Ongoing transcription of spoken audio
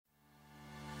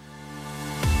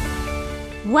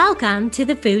Welcome to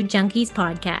the Food Junkies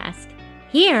podcast.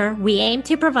 Here, we aim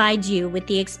to provide you with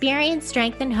the experience,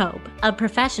 strength, and hope of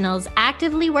professionals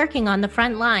actively working on the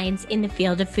front lines in the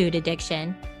field of food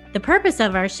addiction. The purpose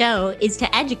of our show is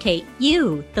to educate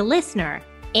you, the listener,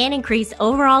 and increase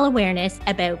overall awareness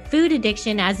about food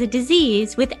addiction as a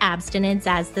disease with abstinence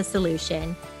as the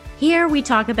solution. Here, we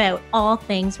talk about all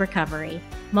things recovery.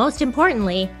 Most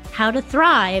importantly, how to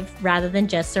thrive rather than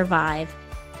just survive.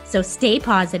 So stay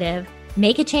positive,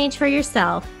 make a change for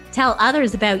yourself, tell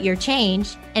others about your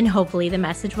change, and hopefully the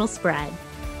message will spread.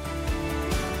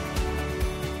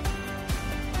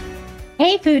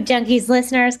 Hey, Food Junkies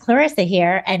listeners, Clarissa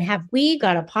here, and have we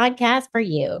got a podcast for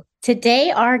you?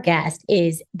 Today, our guest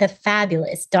is the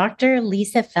fabulous Dr.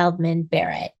 Lisa Feldman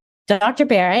Barrett. Dr.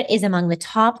 Barrett is among the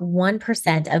top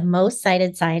 1% of most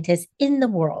cited scientists in the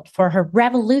world for her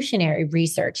revolutionary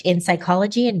research in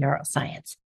psychology and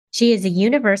neuroscience. She is a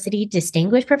university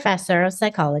distinguished professor of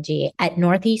psychology at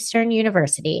Northeastern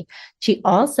University. She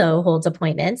also holds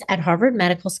appointments at Harvard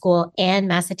Medical School and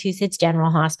Massachusetts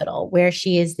General Hospital, where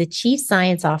she is the chief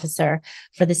science officer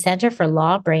for the Center for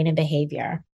Law, Brain, and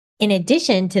Behavior. In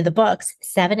addition to the books,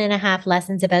 7.5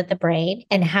 Lessons About the Brain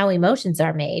and How Emotions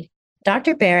Are Made,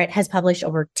 Dr. Barrett has published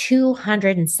over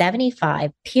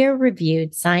 275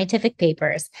 peer-reviewed scientific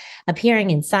papers appearing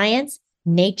in Science,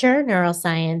 Nature,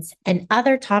 Neuroscience, and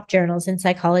other top journals in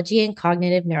psychology and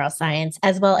cognitive neuroscience,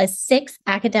 as well as 6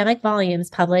 academic volumes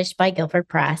published by Guilford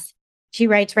Press. She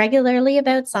writes regularly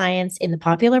about science in the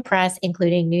popular press,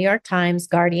 including New York Times,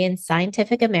 Guardian,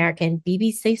 Scientific American,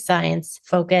 BBC Science,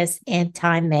 Focus, and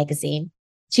Time magazine.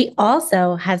 She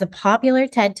also has a popular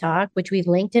TED Talk, which we've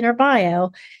linked in her bio,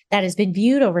 that has been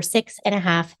viewed over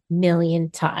 6.5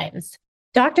 million times.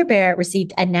 Dr. Barrett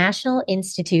received a National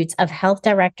Institutes of Health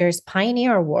Directors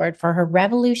Pioneer Award for her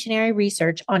revolutionary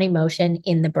research on emotion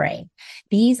in the brain.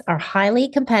 These are highly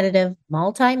competitive,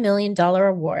 multi-million-dollar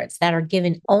awards that are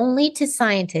given only to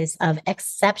scientists of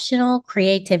exceptional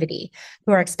creativity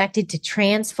who are expected to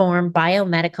transform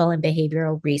biomedical and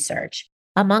behavioral research.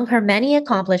 Among her many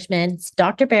accomplishments,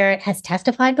 Dr. Barrett has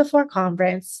testified before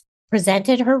Congress,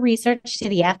 presented her research to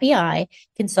the FBI,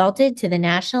 consulted to the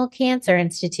National Cancer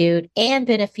Institute, and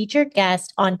been a featured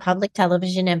guest on public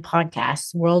television and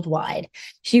podcasts worldwide.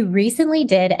 She recently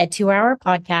did a 2-hour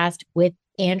podcast with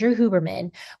Andrew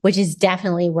Huberman, which is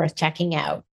definitely worth checking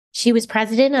out. She was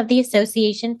president of the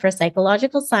Association for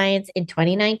Psychological Science in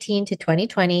 2019 to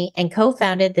 2020 and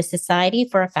co-founded the Society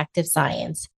for Effective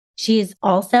Science. She is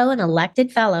also an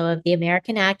elected fellow of the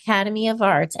American Academy of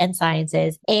Arts and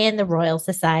Sciences and the Royal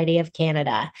Society of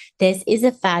Canada. This is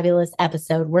a fabulous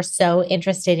episode. We're so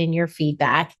interested in your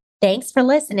feedback. Thanks for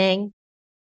listening.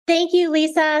 Thank you,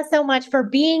 Lisa, so much for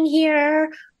being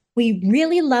here. We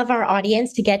really love our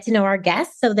audience to get to know our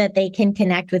guests so that they can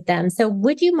connect with them. So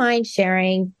would you mind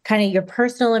sharing kind of your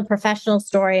personal and professional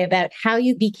story about how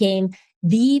you became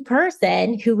the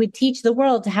person who would teach the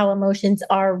world how emotions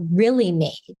are really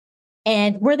made?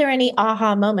 And were there any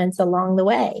aha moments along the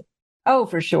way? Oh,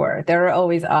 for sure. There are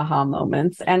always aha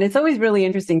moments. And it's always really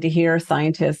interesting to hear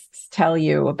scientists tell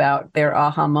you about their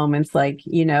aha moments, like,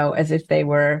 as if they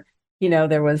were,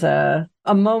 there was a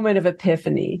moment of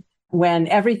epiphany when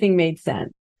everything made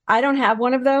sense. I don't have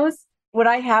one of those. What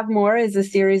I have more is a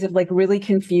series of really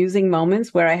confusing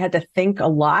moments where I had to think a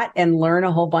lot and learn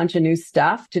a whole bunch of new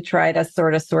stuff to try to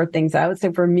sort of sort things out.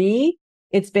 So for me,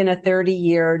 it's been a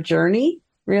 30-year journey,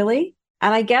 really.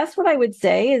 And I guess what I would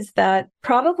say is that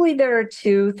probably there are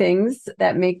 2 things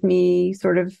that make me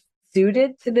sort of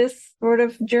suited to this sort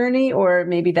of journey, or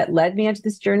maybe that led me into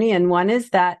this journey. And one is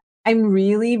that I'm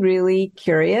really, really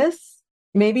curious,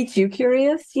 maybe too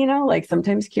curious,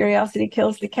 sometimes curiosity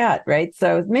kills the cat, right?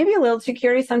 So maybe a little too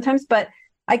curious sometimes, but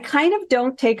I kind of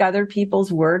don't take other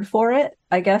people's word for it,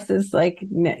 I guess is it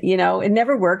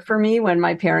never worked for me when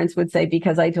my parents would say,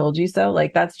 because I told you so,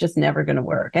 that's just never going to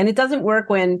work. And it doesn't work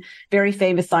when very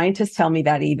famous scientists tell me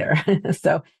that either.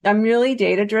 So I'm really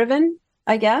data driven,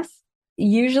 I guess.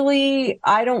 Usually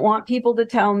I don't want people to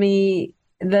tell me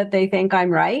that they think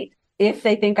I'm right. If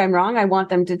they think I'm wrong, I want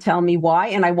them to tell me why,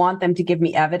 and I want them to give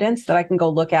me evidence that I can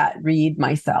go read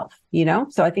myself,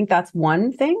 So I think that's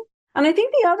one thing. And I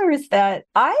think the other is that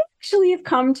I actually have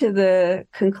come to the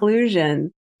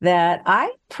conclusion that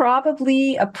I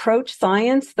probably approach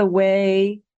science the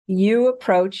way you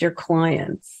approach your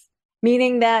clients,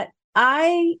 meaning that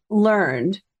I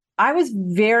was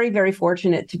very, very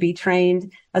fortunate to be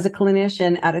trained as a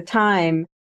clinician at a time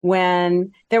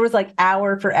when there was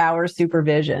hour for hour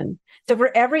supervision. So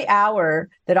for every hour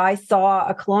that I saw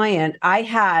a client, I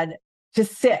had to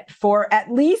sit for at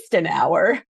least an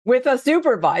hour with a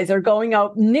supervisor going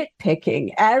out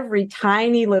nitpicking every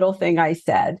tiny little thing I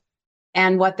said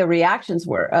and what the reactions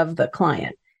were of the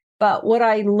client. But what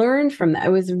I learned from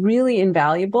that was really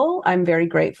invaluable. I'm very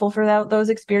grateful for those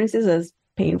experiences, as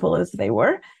painful as they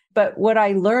were. But what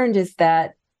I learned is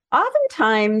that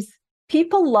oftentimes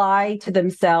people lie to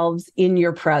themselves in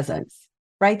your presence,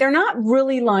 right? They're not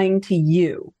really lying to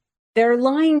you. They're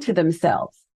lying to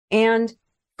themselves. And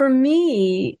for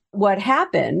me, what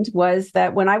happened was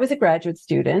that when I was a graduate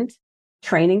student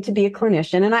training to be a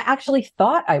clinician, and I actually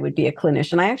thought I would be a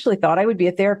clinician. I actually thought I would be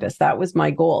a therapist. That was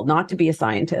my goal, not to be a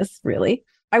scientist, really.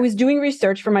 I was doing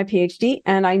research for my PhD,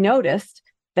 and I noticed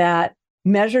that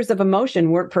measures of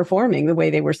emotion weren't performing the way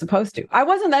they were supposed to. I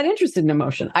wasn't that interested in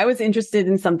emotion. I was interested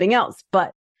in something else,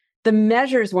 but the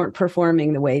measures weren't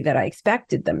performing the way that I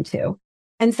expected them to.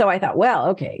 And so I thought, well,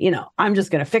 okay, I'm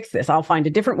just going to fix this. I'll find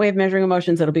a different way of measuring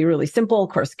emotions. It'll be really simple, of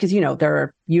course, because, there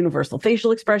are universal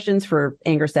facial expressions for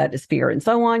anger, sadness, fear, and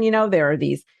so on. There are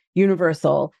these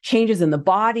universal changes in the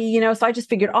body, so I just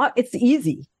figured, it's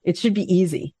easy. It should be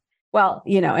easy. Well,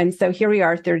 and so here we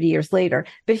are 30 years later.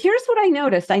 But here's what I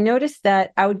noticed. I noticed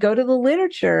that I would go to the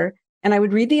literature and I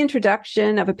would read the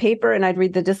introduction of a paper and I'd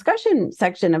read the discussion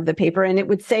section of the paper, and it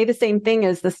would say the same thing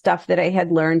as the stuff that I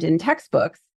had learned in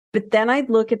textbooks. But then I'd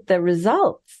look at the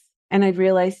results and I'd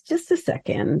realize, just a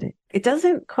second, it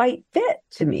doesn't quite fit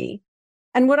to me.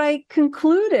 And what I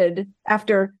concluded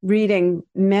after reading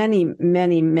many,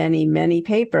 many, many, many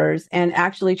papers and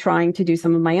actually trying to do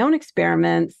some of my own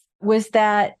experiments was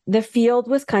that the field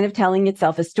was kind of telling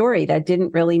itself a story that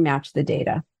didn't really match the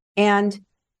data. And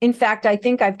in fact, I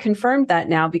think I've confirmed that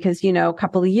now because, a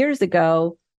couple of years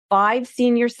ago, 5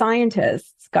 senior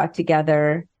scientists got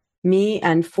together, me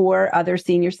and 4 other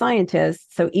senior scientists.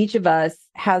 So each of us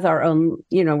has our own,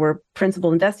 we're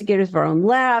principal investigators of our own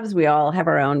labs. We all have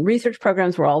our own research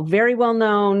programs. We're all very well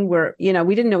known.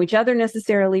 We didn't know each other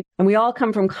necessarily. And we all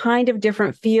come from kind of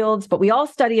different fields, but we all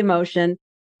study emotion.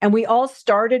 And we all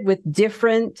started with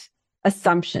different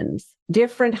assumptions,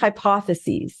 different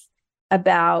hypotheses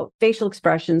about facial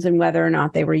expressions and whether or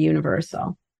not they were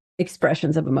universal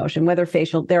expressions of emotion, whether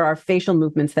there are facial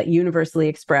movements that universally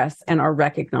express and are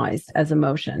recognized as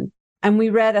emotion. And we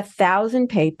read 1,000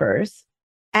 papers,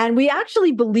 and we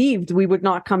actually believed we would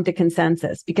not come to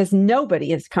consensus because nobody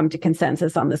has come to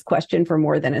consensus on this question for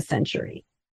more than a century.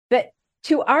 But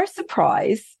to our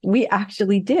surprise, we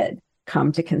actually did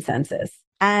come to consensus.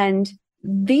 And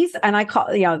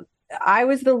I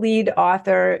was the lead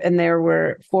author and there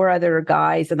were 4 other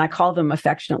guys, and I call them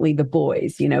affectionately the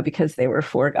boys, because they were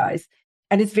 4 guys.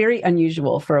 And it's very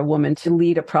unusual for a woman to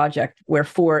lead a project where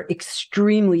 4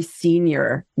 extremely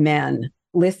senior men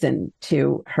listen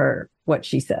to what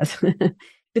she says.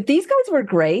 But these guys were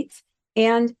great.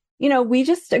 And, we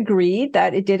just agreed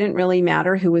that it didn't really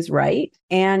matter who was right.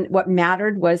 And what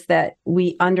mattered was that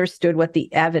we understood what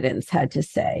the evidence had to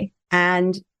say.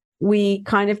 And we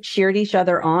kind of cheered each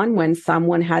other on when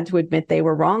someone had to admit they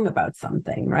were wrong about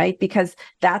something, right? Because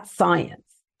that's science.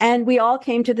 And we all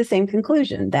came to the same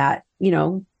conclusion that,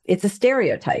 it's a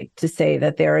stereotype to say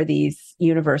that there are these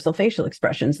universal facial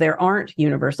expressions. There aren't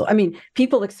universal. I mean,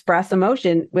 people express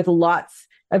emotion with lots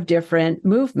of different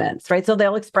movements, right? So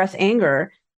they'll express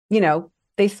anger,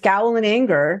 they scowl in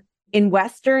anger in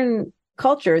Western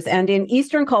cultures and in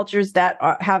Eastern cultures that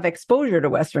have exposure to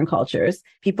Western cultures.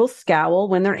 People scowl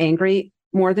when they're angry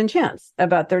more than chance,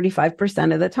 about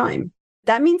 35% of the time.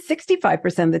 That means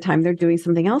 65% of the time they're doing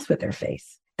something else with their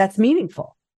face that's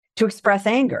meaningful to express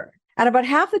anger. And about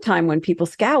half the time when people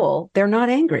scowl, they're not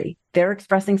angry. They're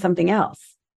expressing something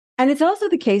else. And it's also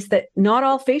the case that not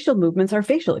all facial movements are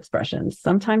facial expressions.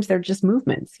 Sometimes they're just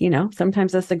movements,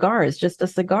 sometimes a cigar is just a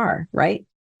cigar, right?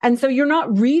 And so you're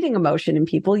not reading emotion in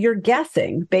people, you're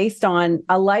guessing based on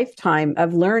a lifetime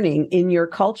of learning in your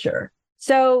culture.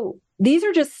 So these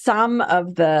are just some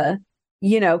of the,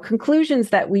 conclusions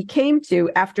that we came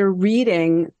to after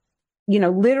reading,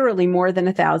 literally more than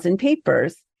 1,000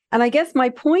 papers. And I guess my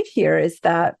point here is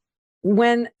that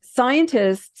when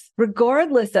scientists,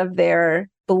 regardless of their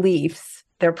beliefs,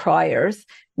 their priors,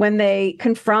 when they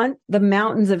confront the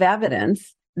mountains of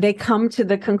evidence, they come to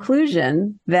the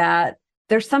conclusion that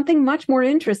there's something much more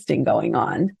interesting going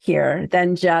on here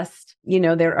than just,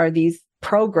 there are these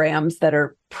programs that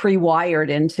are pre-wired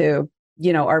into,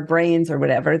 our brains or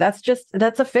whatever. That's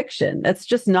a fiction. That's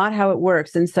just not how it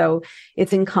works. And so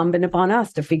it's incumbent upon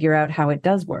us to figure out how it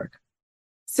does work.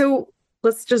 So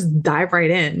let's just dive right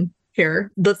in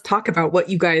here. Let's talk about what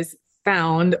you guys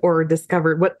found or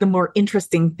discovered, what the more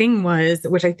interesting thing was,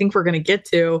 which I think we're going to get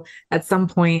to at some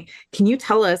point. Can you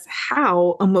tell us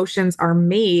how emotions are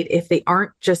made if they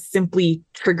aren't just simply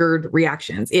triggered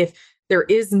reactions? If there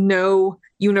is no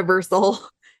universal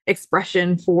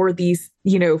expression for these,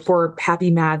 for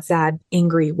happy, mad, sad,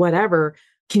 angry, whatever,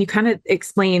 can you kind of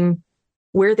explain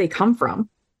where they come from?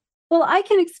 Well, I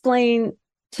can explain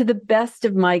to the best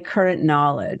of my current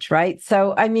knowledge, right?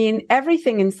 So, I mean,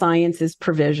 everything in science is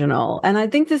provisional. And I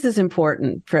think this is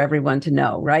important for everyone to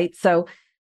know, right? So,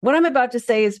 what I'm about to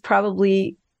say is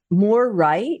probably more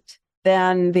right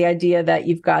than the idea that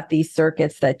you've got these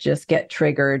circuits that just get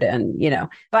triggered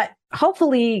but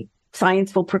hopefully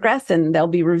science will progress and there'll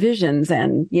be revisions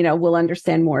and, we'll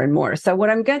understand more and more. So, what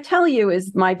I'm going to tell you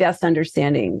is my best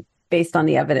understanding based on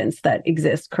the evidence that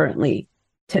exists currently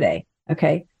today.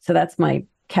 Okay. So that's my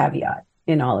caveat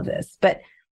in all of this. But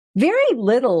very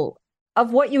little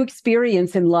of what you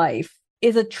experience in life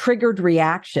is a triggered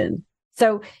reaction.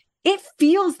 So it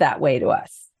feels that way to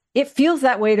us. It feels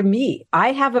that way to me.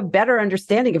 I have a better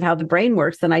understanding of how the brain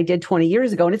works than I did 20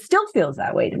 years ago, and it still feels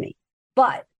that way to me.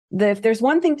 But if there's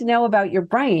one thing to know about your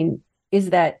brain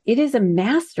is that it is a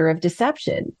master of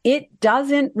deception. It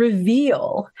doesn't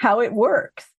reveal how it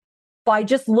works by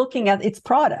just looking at its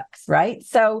products, right?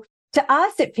 So to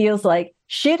us, it feels like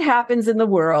shit happens in the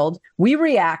world. We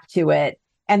react to it.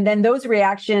 And then those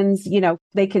reactions,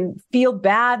 they can feel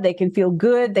bad. They can feel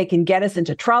good. They can get us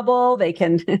into trouble. They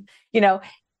can,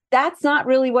 that's not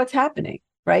really what's happening,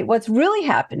 right? What's really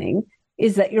happening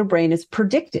is that your brain is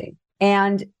predicting.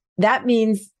 And that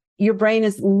means your brain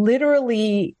is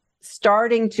literally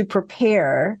starting to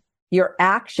prepare your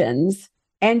actions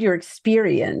and your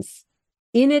experience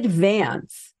in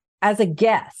advance as a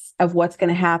guess of what's going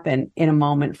to happen in a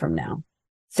moment from now.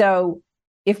 So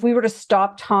if we were to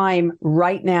stop time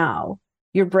right now,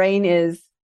 your brain is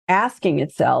asking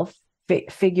itself,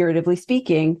 figuratively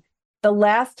speaking, the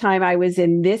last time I was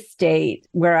in this state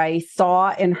where I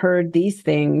saw and heard these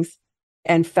things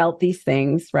and felt these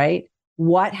things, right?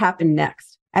 What happened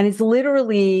next? And it's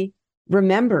literally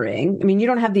remembering. I mean, you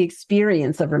don't have the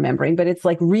experience of remembering, but it's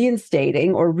like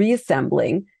reinstating or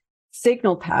reassembling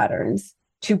signal patterns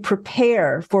to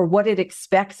prepare for what it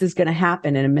expects is going to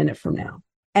happen in a minute from now.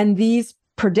 And these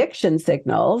prediction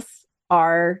signals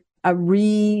are a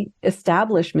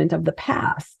re-establishment of the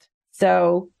past.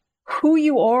 So who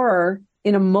you are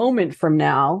in a moment from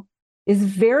now is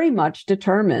very much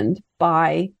determined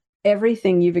by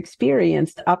everything you've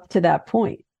experienced up to that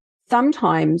point.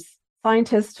 Sometimes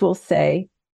scientists will say,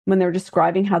 when they're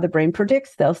describing how the brain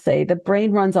predicts, they'll say the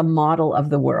brain runs a model of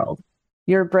the world.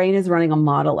 Your brain is running a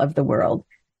model of the world.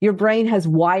 Your brain has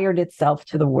wired itself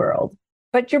to the world.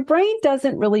 But your brain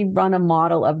doesn't really run a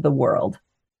model of the world.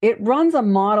 It runs a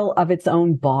model of its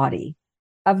own body,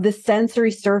 of the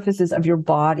sensory surfaces of your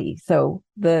body. So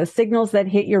the signals that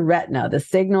hit your retina, the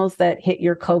signals that hit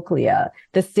your cochlea,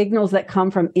 the signals that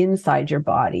come from inside your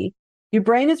body. Your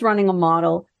brain is running a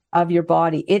model of your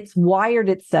body. It's wired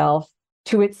itself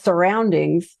to its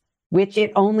surroundings, which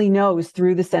it only knows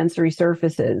through the sensory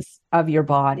surfaces of your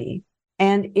body.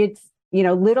 And it's,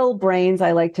 little brains,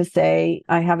 I like to say,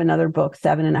 I have another book,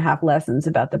 7.5 Lessons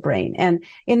about the Brain. And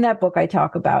in that book, I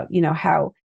talk about,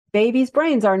 how babies'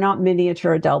 brains are not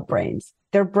miniature adult brains.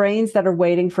 They're brains that are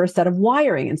waiting for a set of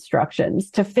wiring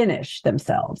instructions to finish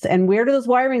themselves. And where do those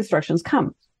wiring instructions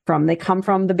come from? They come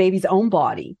from the baby's own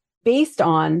body, based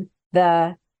on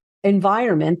the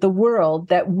environment, the world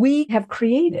that we have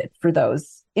created for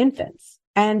those infants.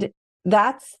 And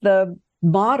that's the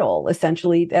model,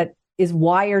 essentially, that is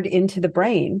wired into the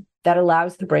brain that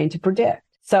allows the brain to predict.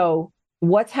 So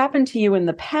what's happened to you in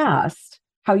the past,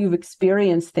 how you've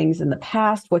experienced things in the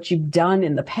past, what you've done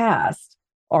in the past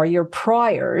are your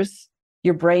priors,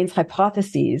 your brain's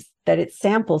hypotheses that it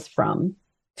samples from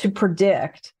to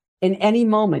predict in any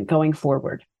moment going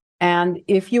forward. And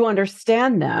if you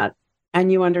understand that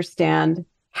and you understand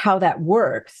how that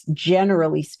works,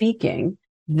 generally speaking,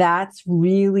 that's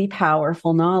really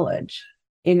powerful knowledge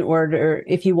in order,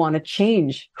 if you want to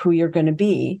change who you're going to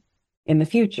be in the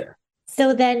future.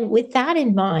 So then with that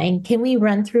in mind, can we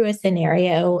run through a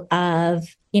scenario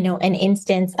of, an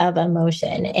instance of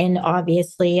emotion? And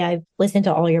obviously I've listened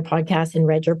to all your podcasts and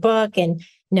read your book and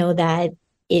know that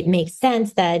it makes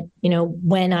sense that,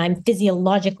 when I'm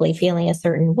physiologically feeling a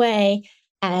certain way,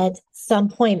 at some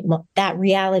point that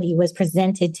reality was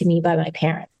presented to me by my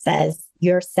parents as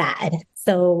you're sad.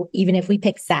 So even if we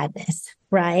pick sadness,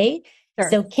 right? Sure.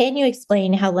 So can you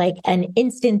explain how like an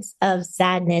instance of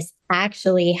sadness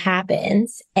actually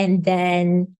happens and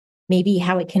then maybe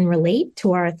how it can relate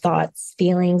to our thoughts,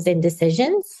 feelings, and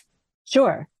decisions?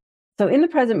 Sure. So in the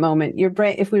present moment, your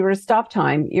brain, if we were to stop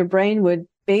time, your brain would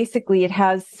basically, it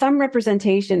has some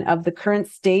representation of the current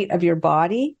state of your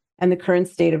body and the current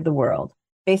state of the world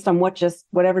based on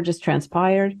whatever just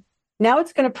transpired. Now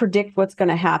it's going to predict what's going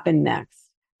to happen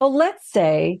next. Well, let's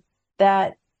say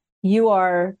that you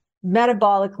are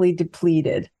metabolically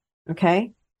depleted.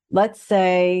 Okay. Let's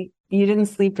say you didn't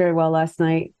sleep very well last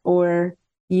night, or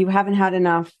you haven't had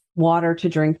enough water to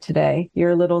drink today. You're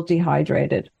a little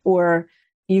dehydrated, or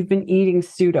you've been eating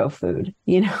pseudo food,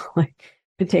 like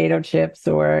potato chips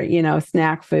or,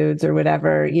 snack foods or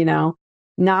whatever,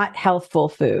 not healthful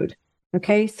food.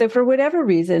 Okay. So for whatever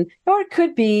reason, or it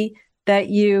could be that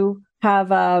you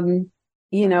have, a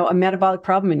metabolic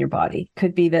problem in your body.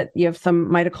 Could be that you have some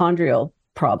mitochondrial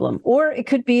problem, or it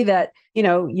could be that,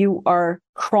 you are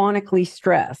chronically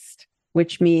stressed,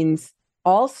 which means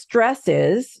all stress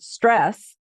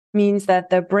means that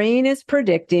the brain is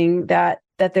predicting that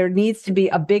there needs to be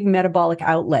a big metabolic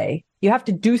outlay. You have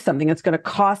to do something that's going to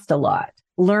cost a lot,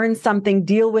 learn something,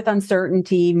 deal with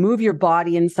uncertainty, move your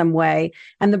body in some way.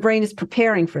 And the brain is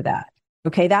preparing for that.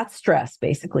 Okay, that's stress,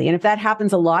 basically. And if that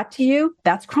happens a lot to you,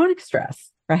 that's chronic stress,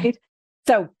 right?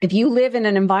 So if you live in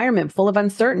an environment full of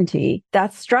uncertainty,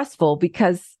 that's stressful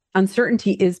because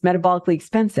uncertainty is metabolically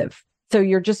expensive. So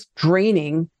you're just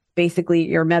draining basically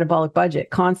your metabolic budget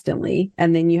constantly,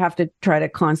 and then you have to try to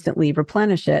constantly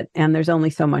replenish it. And there's only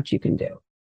so much you can do.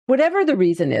 Whatever the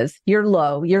reason is, you're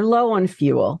low on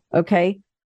fuel. Okay.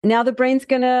 Now the brain's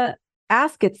going to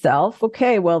ask itself,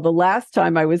 okay, well, the last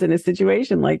time I was in a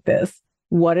situation like this,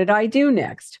 what did I do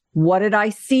next? What did I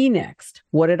see next?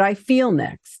 What did I feel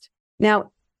next?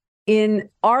 Now, in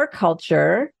our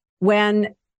culture,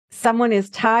 when someone is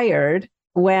tired,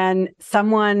 when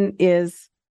someone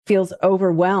feels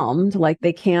overwhelmed, like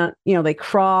they can't, they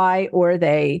cry, or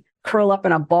they curl up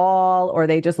in a ball, or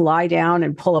they just lie down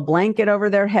and pull a blanket over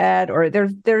their head, or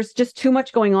there's just too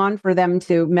much going on for them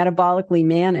to metabolically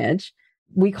manage.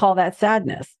 We call that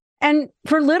sadness. And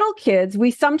for little kids,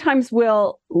 we sometimes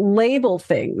will label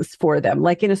things for them,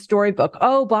 like in a storybook.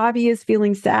 Oh, Bobby is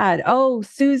feeling sad. Oh,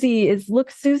 Susie's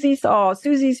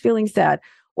feeling sad.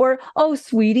 Or, oh,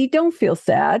 sweetie, don't feel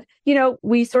sad.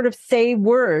 We sort of say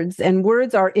words, and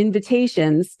words are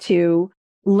invitations to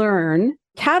learn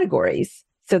categories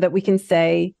so that we can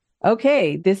say,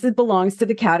 okay, belongs to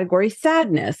the category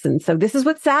sadness. And so this is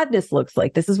what sadness looks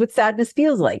like. This is what sadness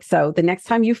feels like. So the next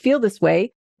time you feel this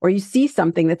way, or you see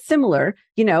something that's similar,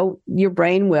 your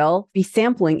brain will be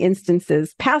sampling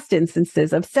past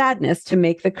instances of sadness to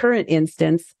make the current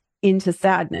instance into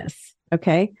sadness.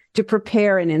 Okay. To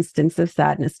prepare an instance of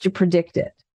sadness, to predict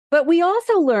it. But we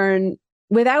also learn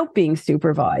without being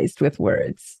supervised with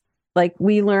words. Like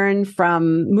we learn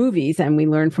from movies, and we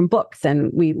learn from books,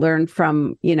 and we learn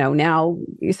from, now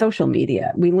social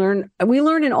media. We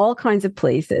learn in all kinds of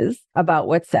places about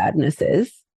what sadness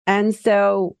is. And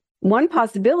so one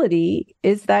possibility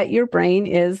is that your brain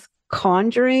is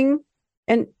conjuring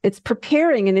and it's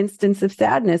preparing an instance of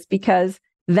sadness because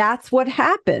that's what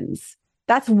happens.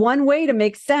 That's one way to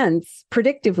make sense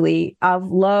predictively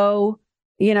of low,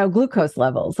 glucose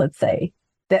levels, let's say,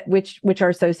 that which are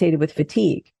associated with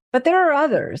fatigue. But there are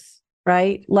others,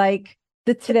 right? Like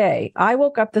today, I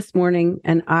woke up this morning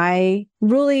and I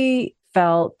really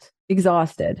felt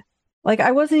exhausted. Like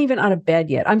I wasn't even out of bed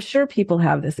yet. I'm sure people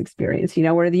have this experience,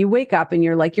 where you wake up and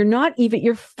you're like,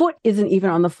 your foot isn't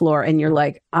even on the floor. And you're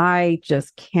like, I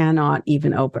just cannot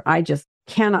even I just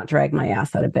cannot drag my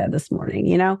ass out of bed this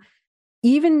morning,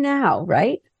 Even now,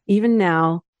 right? Even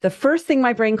now, the first thing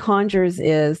my brain conjures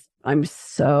is,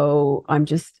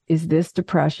 is this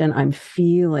depression? I'm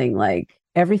feeling like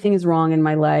everything is wrong in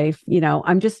my life.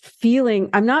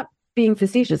 I'm not being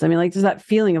facetious. I mean, like, there's that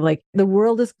feeling of like the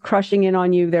world is crushing in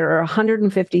on you. There are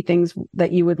 150 things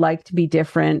that you would like to be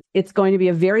different. It's going to be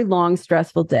a very long,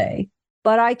 stressful day.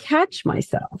 But I catch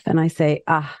myself and I say,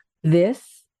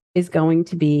 this is going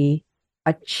to be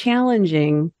a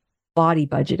challenging body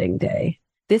budgeting day.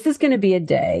 This is going to be a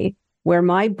day where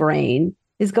my brain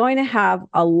is going to have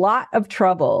a lot of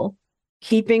trouble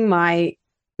keeping my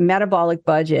metabolic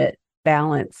budget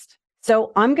balanced.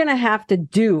 So I'm going to have to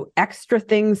do extra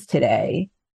things today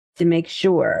to make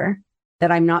sure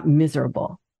that I'm not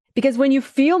miserable. Because when you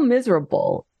feel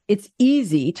miserable, it's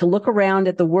easy to look around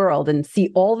at the world and see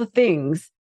all the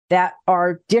things that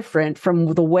are different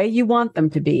from the way you want them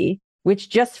to be,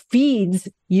 which just feeds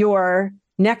your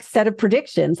next set of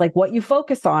predictions. Like what you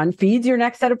focus on feeds your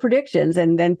next set of predictions.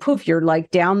 And then poof, you're like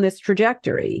down this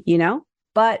trajectory,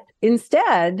 But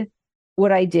instead,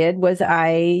 what I did was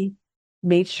I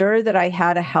made sure that I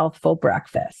had a healthful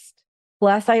breakfast.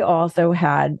 Plus, I also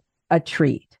had a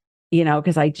treat,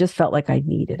 because I just felt like I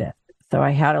needed it. So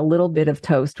I had a little bit of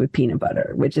toast with peanut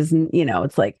butter, which is,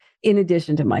 it's like in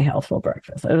addition to my healthful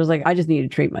breakfast. I was like, I just need to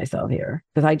treat myself here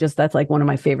because that's like one of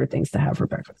my favorite things to have for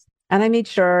breakfast. And I made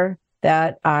sure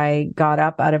that I got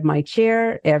up out of my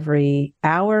chair every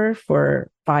hour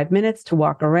for 5 minutes to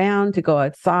walk around, to go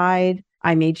outside.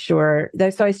 I made sure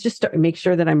that, so I just make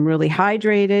sure that I'm really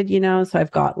hydrated, so I've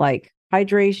got like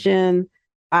hydration.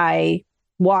 I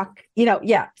walk,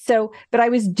 but I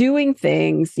was doing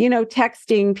things,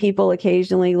 texting people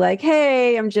occasionally like,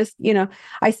 hey, I'm just,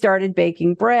 I started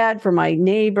baking bread for my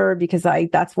neighbor because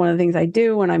that's one of the things I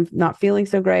do when I'm not feeling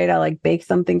so great. I like bake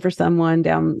something for someone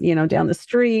down the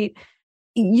street.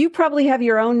 You probably have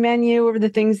your own menu of the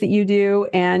things that you do,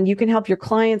 and you can help your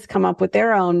clients come up with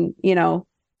their own,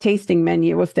 tasting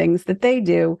menu of things that they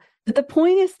do. But the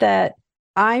point is that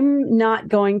I'm not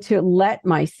going to let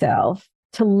my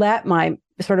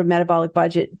sort of metabolic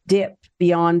budget dip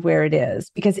beyond where it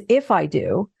is. Because if I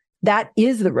do, that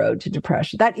is the road to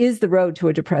depression. That is the road to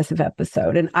a depressive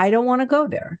episode. And I don't want to go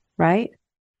there, right?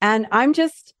 And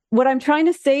what I'm trying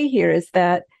to say here is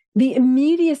that the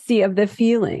immediacy of the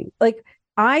feeling, like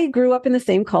I grew up in the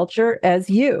same culture as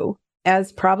you,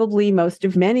 as probably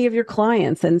many of your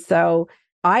clients. And so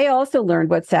I also learned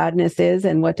what sadness is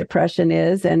and what depression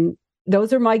is. And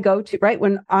those are my go-to, right?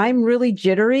 When I'm really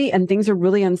jittery and things are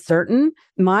really uncertain,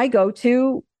 my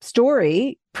go-to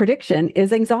story prediction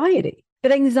is anxiety.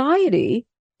 But anxiety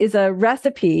is a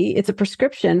recipe, it's a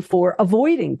prescription for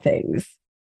avoiding things.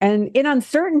 And in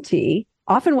uncertainty,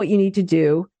 often what you need to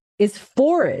do is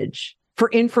forage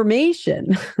for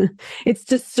information. It's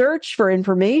to search for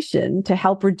information to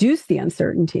help reduce the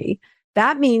uncertainty.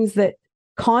 That means that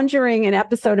conjuring an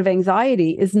episode of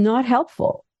anxiety is not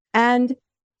helpful. And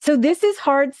so this is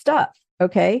hard stuff,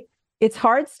 okay? It's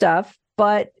hard stuff,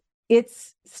 but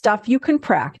it's stuff you can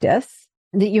practice,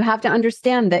 that you have to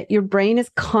understand that your brain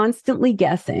is constantly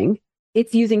guessing.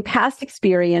 It's using past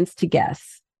experience to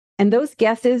guess. And those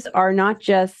guesses are not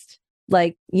just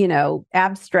like,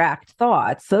 abstract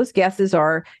thoughts. Those guesses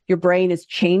are your brain is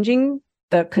changing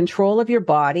the control of your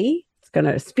body. It's going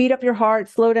to speed up your heart,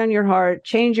 slow down your heart,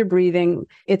 change your breathing.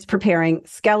 It's preparing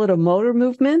skeletal-motor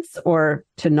movements or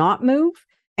to not move.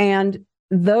 And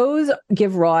those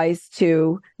give rise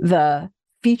to the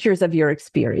features of your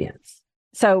experience.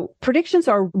 So predictions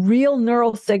are real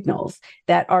neural signals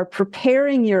that are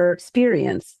preparing your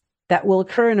experience that will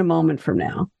occur in a moment from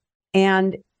now.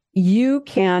 And you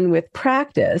can, with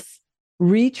practice,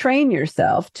 retrain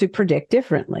yourself to predict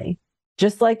differently,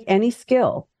 just like any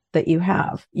skill that you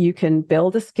have. You can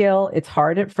build a skill. It's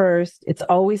hard at first. It's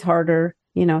always harder.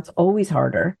 It's always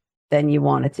harder than you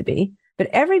want it to be. But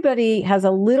everybody has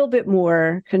a little bit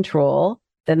more control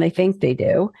than they think they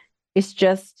do. It's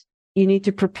just you need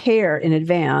to prepare in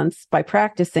advance by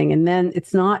practicing, and then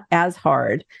it's not as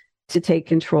hard to take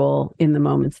control in the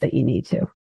moments that you need to.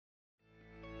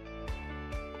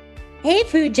 Hey,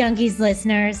 Food Junkies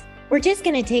listeners. We're just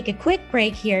going to take a quick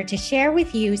break here to share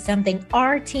with you something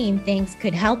our team thinks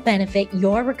could help benefit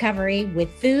your recovery with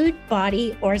food,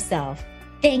 body, or self.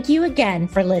 Thank you again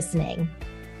for listening.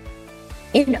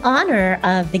 In honor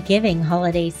of the giving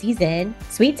holiday season,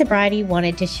 Sweet Sobriety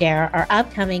wanted to share our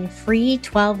upcoming free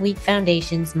 12-week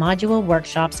Foundations module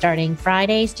workshop starting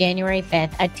Fridays, January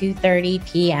 5th at 2:30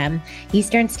 p.m.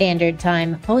 Eastern Standard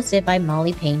Time, hosted by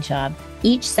Molly Painshop.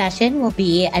 Each session will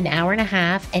be an hour and a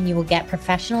half, and you will get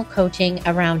professional coaching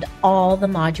around all the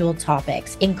module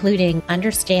topics, including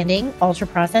understanding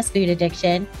ultra-processed food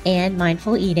addiction and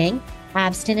mindful eating,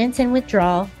 abstinence and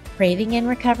withdrawal, craving and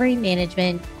recovery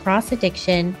management,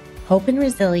 cross-addiction, hope and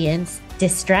resilience,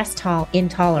 distress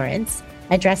intolerance,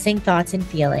 addressing thoughts and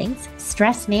feelings,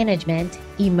 stress management,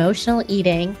 emotional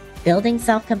eating, building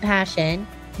self-compassion,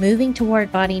 moving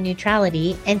toward body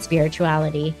neutrality, and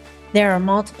spirituality. There are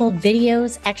multiple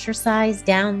videos, exercise,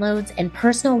 downloads, and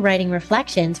personal writing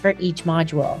reflections for each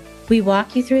module. We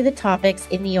walk you through the topics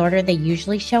in the order they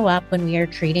usually show up when we are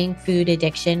treating food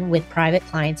addiction with private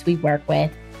clients we work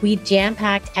with. We've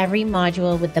jam-packed every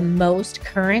module with the most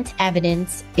current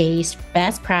evidence-based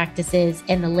best practices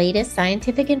and the latest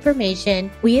scientific information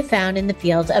we have found in the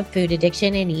field of food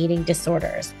addiction and eating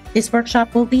disorders. This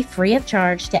workshop will be free of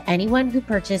charge to anyone who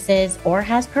purchases or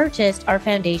has purchased our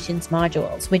Foundations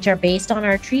modules, which are based on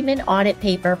our treatment audit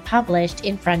paper published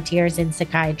in Frontiers in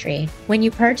Psychiatry. When you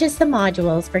purchase the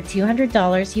modules for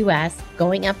 $200 US,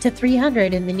 going up to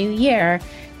 $300 in the new year,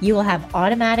 you will have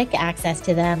automatic access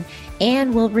to them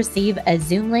and will receive a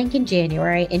Zoom link in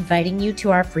January inviting you to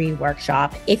our free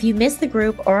workshop. If you miss the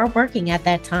group or are working at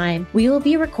that time, we will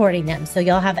be recording them so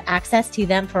you'll have access to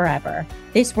them forever.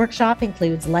 This workshop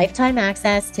includes lifetime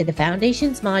access to the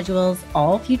Foundation's modules,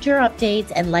 all future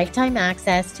updates, and lifetime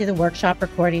access to the workshop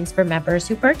recordings for members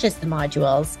who purchase the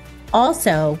modules.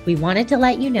 Also, we wanted to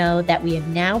let you know that we have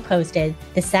now posted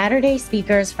the Saturday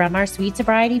speakers from our Sweet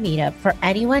Sobriety meetup for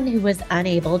anyone who was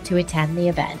unable to attend the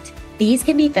event. These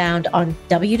can be found on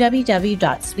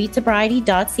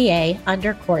www.sweetsobriety.ca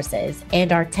under courses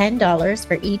and are $10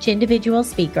 for each individual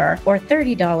speaker or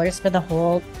 $30 for the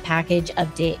whole package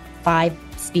of 5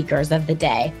 speakers of the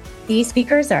day. These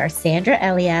speakers are Sandra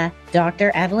Elia,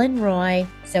 Dr. Evelyn Roy,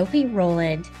 Sophie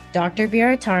Rowland, Dr.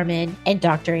 Vera Tarman, and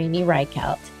Dr. Amy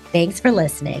Reichelt. Thanks for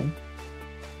listening.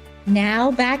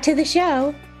 Now back to the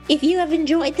show. If you have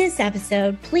enjoyed this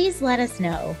episode, please let us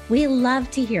know. We love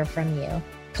to hear from you.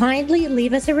 Kindly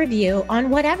leave us a review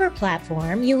on whatever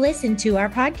platform you listen to our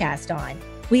podcast on.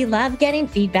 We love getting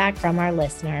feedback from our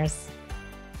listeners.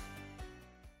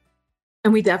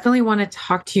 And we definitely want to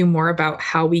talk to you more about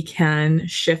how we can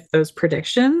shift those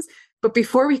predictions. But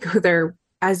before we go there,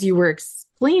 as you were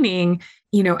explaining,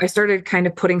 I started kind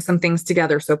of putting some things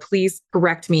together. So please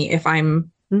correct me if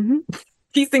I'm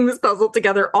piecing this puzzle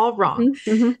together all wrong.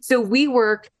 So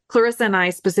Clarissa and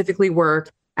I specifically work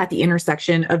at the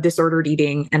intersection of disordered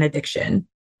eating and addiction.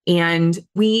 And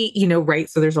we, right,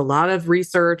 so there's a lot of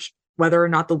research, whether or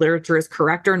not the literature is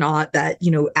correct or not, that,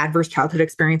 adverse childhood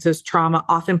experiences, trauma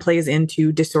often plays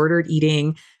into disordered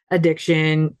eating,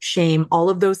 addiction, shame, all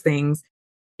of those things.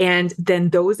 And then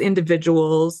those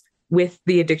individuals with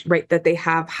the addiction, right, that they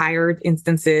have higher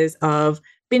instances of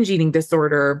binge eating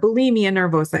disorder, bulimia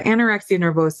nervosa, anorexia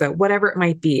nervosa, whatever it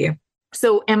might be.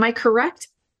 So am I correct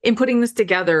in putting this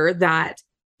together that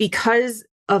because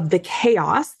of the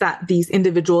chaos that these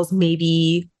individuals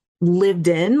maybe lived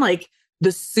in, like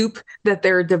the soup that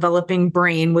their developing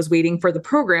brain was waiting for the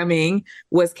programming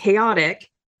was chaotic,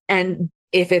 and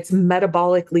if it's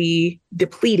metabolically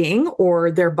depleting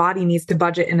or their body needs to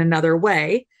budget in another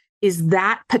way, is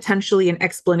that potentially an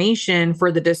explanation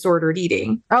for the disordered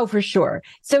eating? Oh, for sure.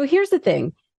 So here's the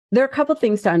thing. There are a couple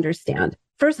things to understand.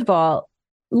 First of all,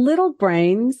 little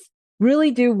brains really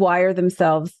do wire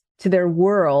themselves to their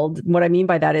world. What I mean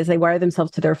by that is they wire themselves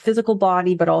to their physical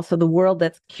body, but also the world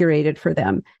that's curated for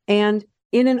them. And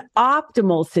in an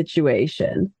optimal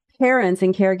situation, parents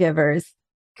and caregivers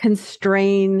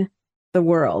constrain the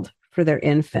world for their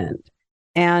infant.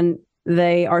 And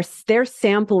they're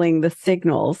sampling the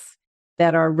signals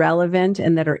that are relevant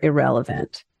and that are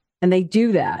irrelevant. And they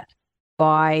do that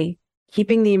by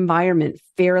keeping the environment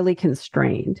fairly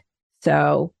constrained.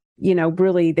 So,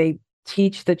 really they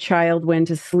teach the child when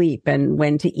to sleep and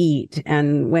when to eat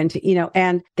and when to,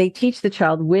 and they teach the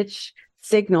child which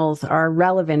signals are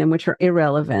relevant and which are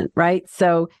irrelevant, right?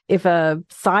 So if a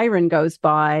siren goes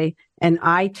by and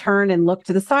I turn and look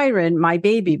to the siren, my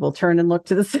baby will turn and look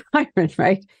to the siren,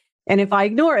 right? And if I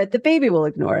ignore it, the baby will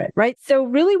ignore it, right? So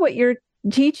really what you're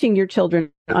teaching your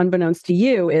children, unbeknownst to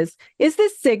you, is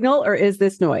this signal or is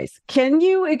this noise? Can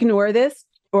you ignore this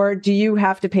or do you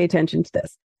have to pay attention to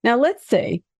this? Now, let's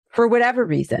say for whatever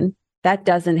reason, that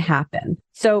doesn't happen.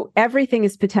 So everything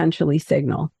is potentially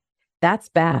signal. That's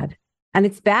bad. And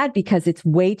it's bad because it's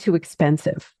way too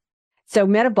expensive. So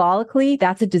metabolically,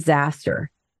 that's a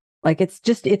disaster. Like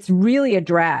it's really a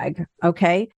drag.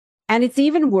 Okay. And it's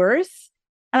even worse.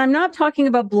 And I'm not talking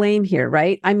about blame here,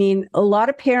 right? I mean, a lot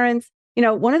of parents,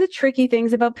 one of the tricky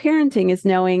things about parenting is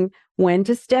knowing when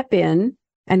to step in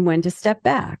and when to step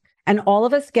back. And all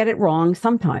of us get it wrong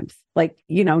sometimes, like,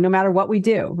 no matter what we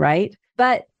do, right?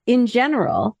 But in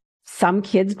general, some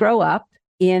kids grow up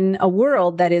in a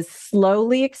world that is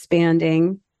slowly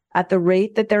expanding at the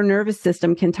rate that their nervous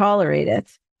system can tolerate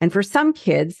it. And for some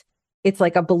kids, it's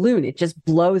like a balloon. It just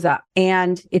blows up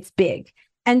and it's big.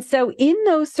 And so in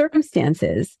those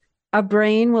circumstances, a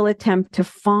brain will attempt to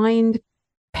find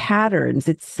patterns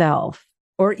itself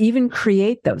or even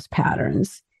create those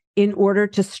patterns in order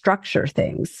to structure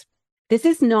things. This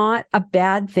is not a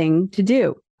bad thing to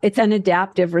do. It's an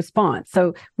adaptive response.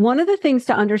 So one of the things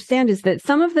to understand is that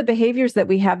some of the behaviors that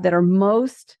we have that are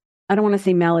most, I don't want to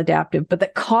say maladaptive, but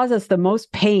that cause us the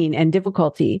most pain and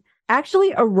difficulty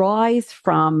actually arise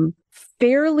from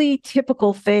fairly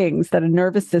typical things that a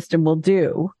nervous system will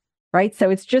do, right? So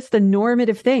it's just the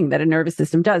normative thing that a nervous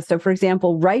system does. So for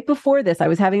example, right before this, I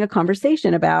was having a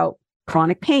conversation about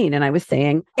chronic pain. And I was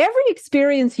saying, every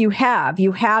experience you have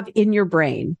in your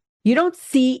brain. You don't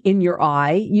see in your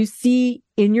eye, you see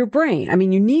in your brain. I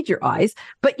mean, you need your eyes,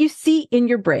 but you see in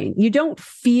your brain. You don't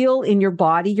feel in your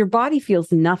body. Your body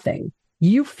feels nothing.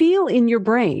 You feel in your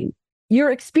brain.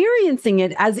 You're experiencing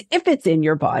it as if it's in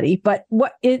your body, but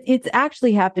it's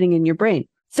actually happening in your brain.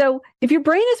 So if your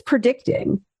brain is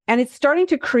predicting and it's starting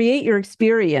to create your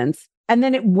experience And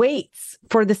then it waits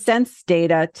for the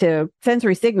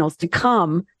sensory signals to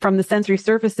come from the sensory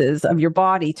surfaces of your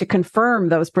body to confirm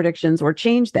those predictions or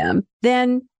change them.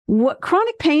 Then what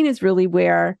chronic pain is really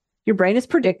where your brain is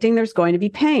predicting there's going to be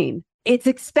pain. It's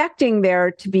expecting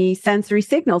there to be sensory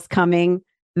signals coming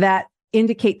that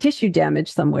indicate tissue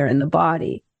damage somewhere in the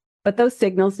body. But those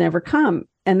signals never come.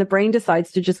 And the brain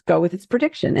decides to just go with its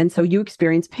prediction. And so you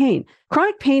experience pain.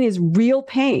 Chronic pain is real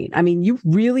pain. I mean, you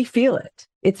really feel it.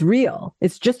 It's real.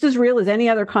 It's just as real as any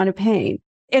other kind of pain.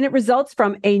 And it results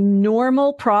from a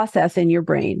normal process in your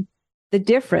brain. The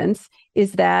difference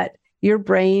is that your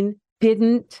brain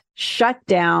didn't shut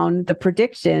down the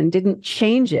prediction, didn't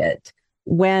change it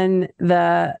when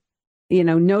the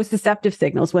nociceptive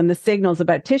signals, when the signals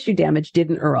about tissue damage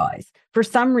didn't arise. For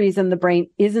some reason, the brain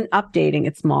isn't updating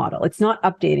its model. It's not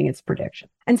updating its prediction.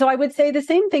 And so I would say the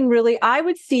same thing, really. I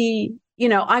would see,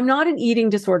 I'm not an eating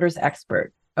disorders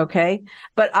expert, okay?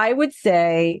 But I would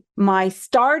say my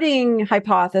starting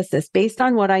hypothesis, based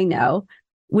on what I know,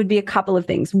 would be a couple of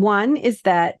things. One is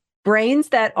that brains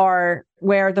that are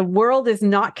where the world is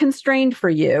not constrained for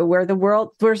you, where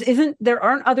there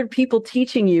aren't other people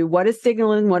teaching you what is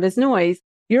signal and what is noise,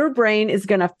 your brain is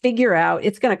going to figure out,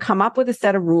 it's going to come up with a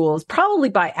set of rules, probably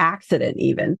by accident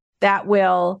even, that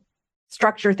will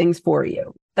structure things for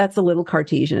you. That's a little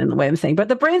Cartesian in the way I'm saying, but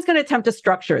the brain's going to attempt to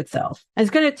structure itself. And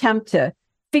it's going to attempt to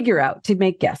figure out, to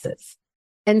make guesses.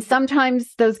 And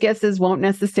sometimes those guesses won't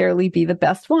necessarily be the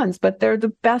best ones, but they're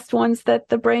the best ones that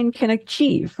the brain can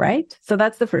achieve, right? So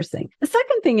that's the first thing. The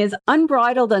second thing is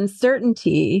unbridled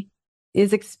uncertainty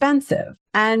is expensive.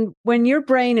 And when your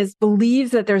brain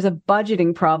believes that there's a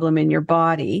budgeting problem in your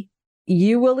body,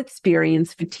 you will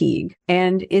experience fatigue.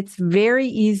 And it's very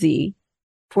easy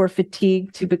for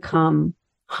fatigue to become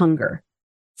hunger.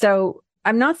 So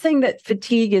I'm not saying that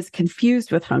fatigue is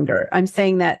confused with hunger. I'm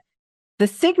saying that the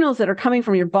signals that are coming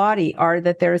from your body are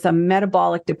that there's a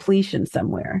metabolic depletion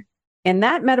somewhere. And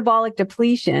that metabolic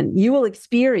depletion you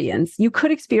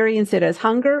could experience it as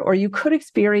hunger, or you could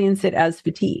experience it as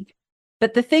fatigue.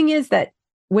 But the thing is that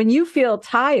when you feel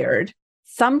tired,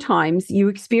 sometimes you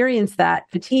experience that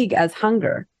fatigue as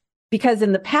hunger, because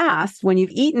in the past, when you've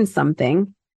eaten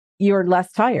something, you're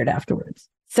less tired afterwards.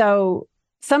 So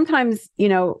sometimes,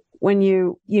 when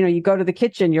you go to the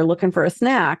kitchen, you're looking for a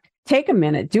snack, take a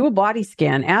minute, do a body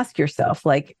scan, ask yourself,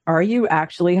 are you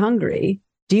actually hungry?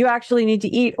 Do you actually need to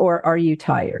eat, or are you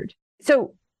tired?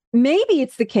 So maybe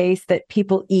it's the case that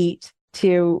people eat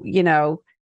to,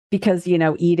 because,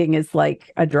 eating is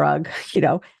like a drug,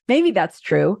 maybe that's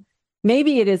true.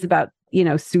 Maybe it is about,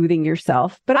 soothing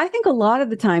yourself. But I think a lot of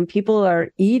the time people are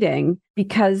eating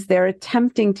because they're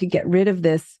attempting to get rid of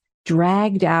this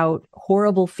dragged out,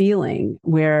 horrible feeling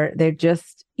where they're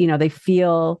just, they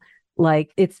feel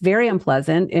like it's very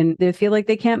unpleasant and they feel like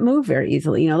they can't move very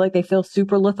easily, like they feel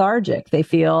super lethargic. They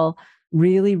feel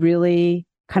really, really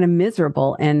kind of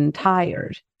miserable and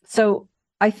tired. So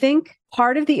I think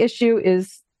part of the issue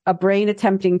is a brain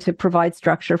attempting to provide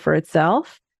structure for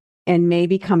itself and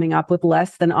maybe coming up with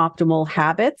less than optimal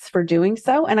habits for doing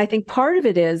so. And I think part of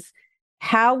it is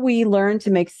how we learn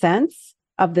to make sense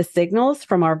of the signals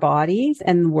from our bodies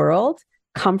and the world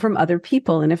come from other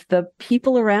people. And if the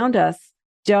people around us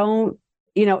don't,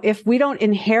 if we don't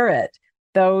inherit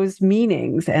those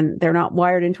meanings and they're not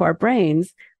wired into our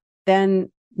brains,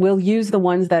 then we'll use the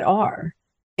ones that are.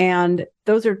 And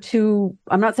those are two,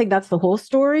 I'm not saying that's the whole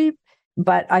story,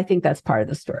 but I think that's part of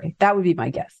the story. That would be my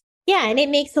guess. Yeah, and it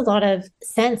makes a lot of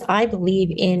sense, I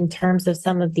believe, in terms of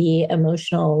some of the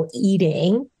emotional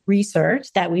eating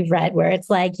research that we've read, where it's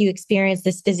like you experience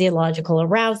this physiological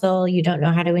arousal, you don't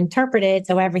know how to interpret it,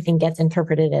 so everything gets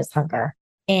interpreted as hunger.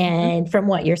 And from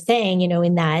what you're saying,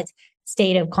 in that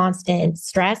state of constant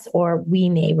stress, or we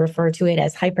may refer to it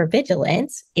as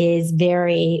hypervigilance, is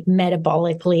very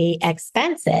metabolically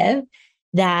expensive.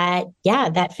 That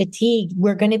fatigue,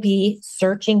 we're going to be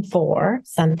searching for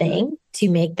something to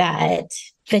make that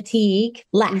fatigue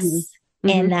less.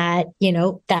 Mm-hmm. And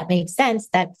that makes sense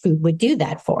that food would do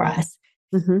that for us.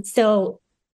 Mm-hmm. So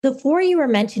before you were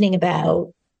mentioning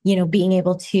about, being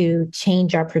able to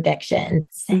change our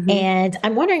predictions. Mm-hmm. And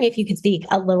I'm wondering if you could speak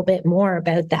a little bit more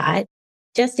about that,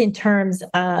 just in terms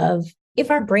of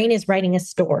if our brain is writing a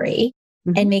story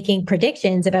and making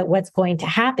predictions about what's going to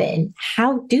happen,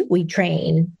 how do we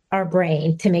train our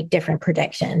brain to make different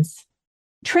predictions?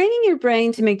 Training your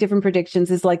brain to make different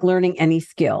predictions is like learning any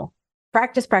skill.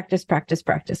 Practice, practice, practice,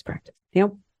 practice, practice.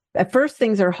 At first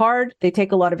things are hard. They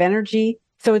take a lot of energy.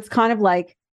 So it's kind of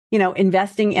like,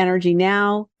 investing energy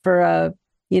now for a,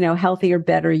 healthier,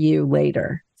 better you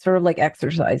later. sort of like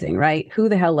exercising, right? Who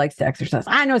the hell likes to exercise?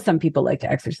 I know some people like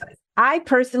to exercise. I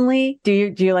personally,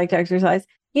 do you like to exercise?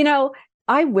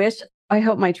 I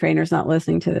hope my trainer's not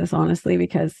listening to this, honestly,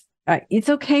 because it's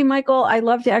okay, Michael. I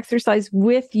love to exercise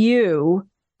with you,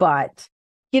 but,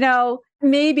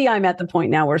 maybe I'm at the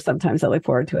point now where sometimes I look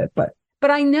forward to it, but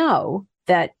I know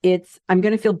that I'm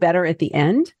going to feel better at the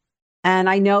end. And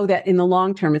I know that in the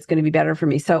long term, it's going to be better for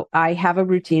me. So I have a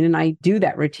routine and I do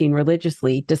that routine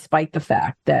religiously, despite the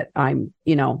fact that I'm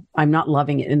not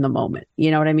loving it in the moment. You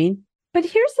know what I mean? But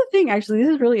here's the thing, actually,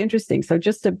 this is really interesting. So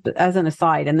just as an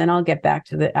aside, and then I'll get back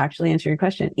to actually answering your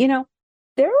question.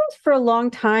 There was for a long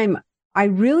time, I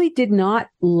really did not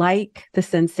like the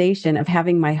sensation of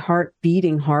having my heart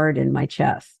beating hard in my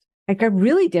chest. Like I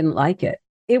really didn't like it.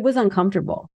 It was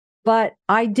uncomfortable. But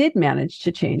I did manage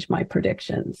to change my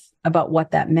predictions about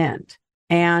what that meant.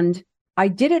 And I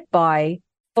did it by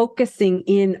focusing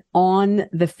in on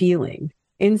the feeling.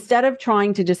 Instead of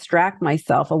trying to distract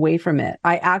myself away from it,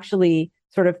 I actually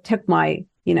sort of took my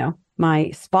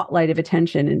spotlight of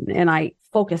attention and I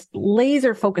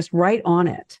laser focused right on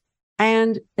it.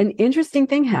 And an interesting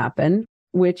thing happened,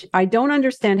 which I don't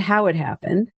understand how it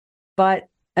happened, but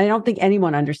I don't think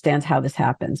anyone understands how this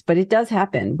happens, but it does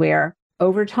happen where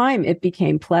over time, it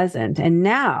became pleasant. And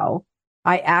now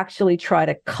I actually try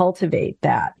to cultivate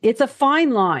that. It's a fine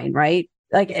line, right?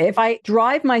 Like if I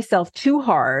drive myself too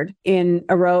hard in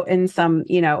some,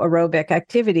 aerobic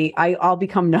activity, I'll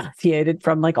become nauseated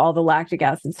from like all the lactic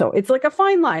acid. So it's like a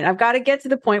fine line. I've got to get to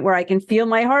the point where I can feel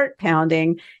my heart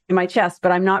pounding in my chest,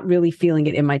 but I'm not really feeling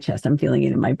it in my chest. I'm feeling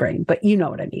it in my brain, but you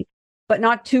know what I mean, but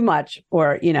not too much,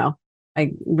 or,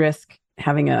 I risk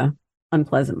having a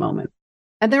unpleasant moment.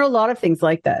 And there are a lot of things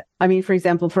like that. I mean, for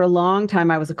example, for a long time,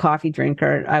 I was a coffee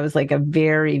drinker. I was like a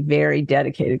very, very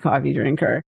dedicated coffee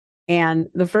drinker. And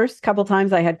the first couple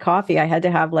times I had coffee, I had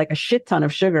to have like a shit ton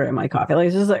of sugar in my coffee.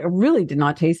 Like, it really did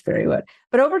not taste very good.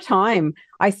 But over time,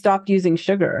 I stopped using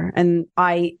sugar. And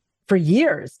I, for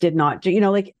years, did not,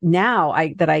 like now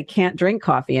that I can't drink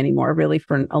coffee anymore, really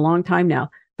for a long time now.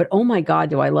 But oh my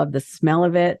God, do I love the smell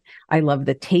of it. I love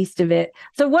the taste of it.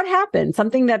 So what happened?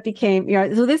 Something that became,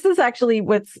 so this is actually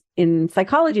what's in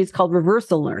psychology is called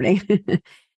reversal learning.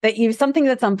 That something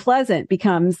that's unpleasant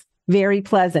becomes very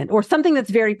pleasant, or something that's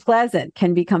very pleasant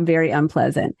can become very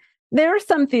unpleasant. There are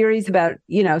some theories about,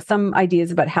 some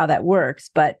ideas about how that works.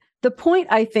 But the point,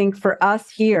 I think, for us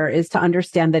here is to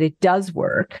understand that it does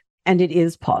work and it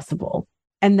is possible.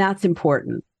 And that's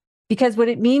important. Because what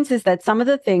it means is that some of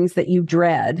the things that you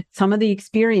dread, some of the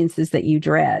experiences that you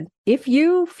dread, if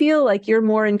you feel like you're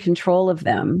more in control of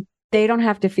them, they don't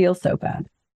have to feel so bad.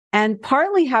 And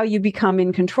partly how you become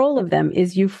in control of them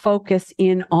is you focus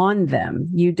in on them.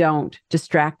 You don't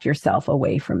distract yourself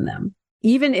away from them,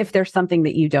 even if there's something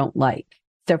that you don't like.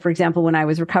 So, for example, when I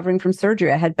was recovering from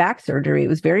surgery, I had back surgery. It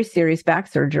was very serious back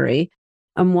surgery.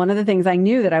 And one of the things I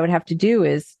knew that I would have to do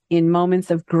is in moments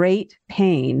of great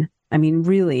pain,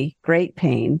 really great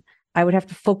pain, I would have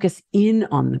to focus in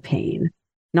on the pain,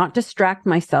 not distract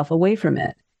myself away from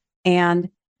it. And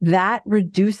that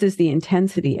reduces the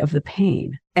intensity of the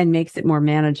pain and makes it more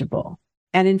manageable.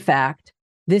 And in fact,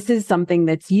 this is something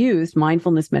that's used,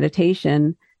 mindfulness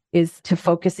meditation is to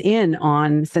focus in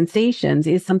on sensations,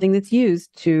 is something that's used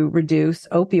to reduce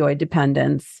opioid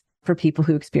dependence for people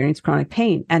who experience chronic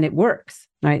pain. And it works,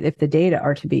 right? If the data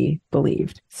are to be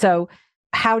believed. So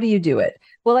how do you do it?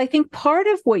 Well, I think part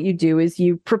of what you do is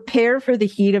you prepare for the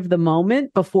heat of the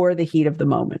moment before the heat of the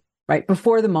moment, right?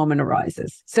 Before the moment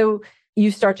arises. So you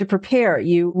start to prepare.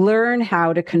 You learn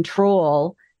how to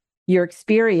control your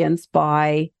experience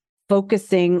by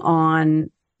focusing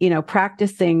on,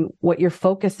 practicing what you're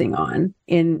focusing on,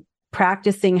 in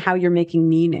practicing how you're making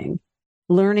meaning,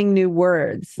 learning new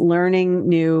words, learning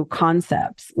new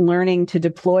concepts, learning to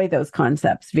deploy those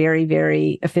concepts very,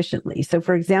 very efficiently. So,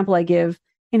 for example, I give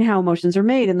in How Emotions Are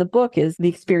Made in the book is the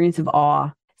experience of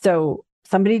awe. So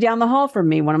somebody down the hall from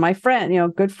me, one of my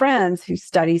good friends who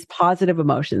studies positive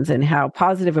emotions and how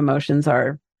positive emotions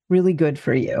are really good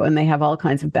for you and they have all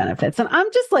kinds of benefits. And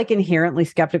I'm just like inherently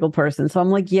skeptical person. So I'm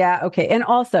like, yeah, okay. And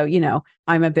also,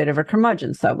 I'm a bit of a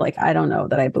curmudgeon. So I'm like, I don't know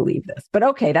that I believe this, but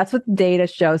okay, that's what the data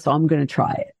shows. So I'm going to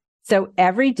try it. So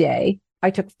every day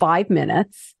I took 5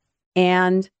 minutes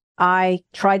and I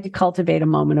tried to cultivate a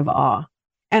moment of awe.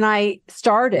 And I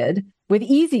started with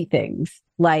easy things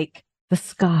like the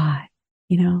sky,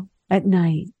 at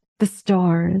night, the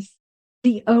stars,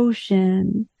 the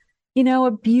ocean,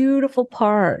 a beautiful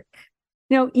park,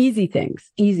 easy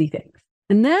things.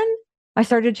 And then I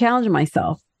started challenging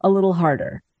myself a little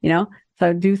harder, so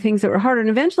I'd do things that were harder. And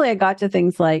eventually I got to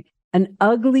things like an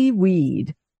ugly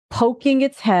weed poking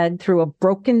its head through a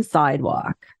broken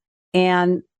sidewalk.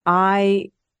 And I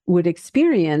would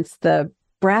experience the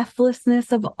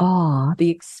breathlessness of awe, the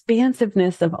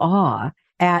expansiveness of awe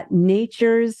at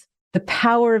the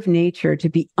power of nature to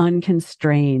be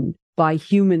unconstrained by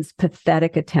humans'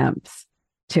 pathetic attempts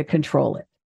to control it.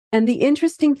 And the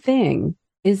interesting thing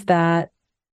is that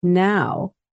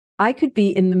now I could be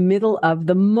in the middle of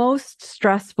the most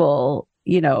stressful,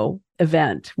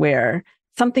 event where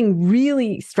something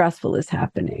really stressful is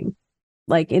happening,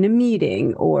 like in a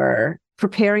meeting or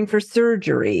preparing for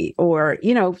surgery or,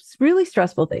 really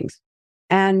stressful things.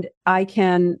 And I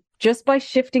can, just by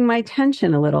shifting my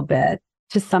attention a little bit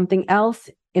to something else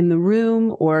in the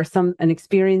room or an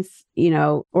experience,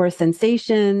 or a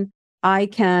sensation, I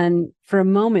can, for a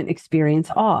moment, experience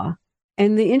awe.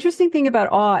 And the interesting thing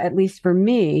about awe, at least for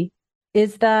me,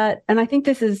 is that, and I think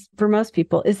this is for most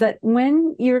people, is that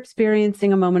when you're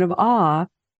experiencing a moment of awe,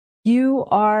 you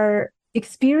are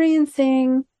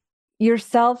experiencing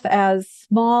yourself as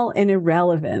small and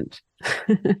irrelevant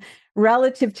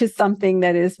relative to something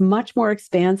that is much more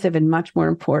expansive and much more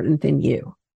important than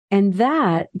you. And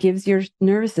that gives your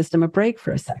nervous system a break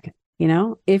for a second.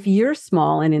 If you're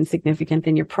small and insignificant,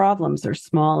 then your problems are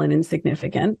small and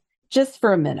insignificant just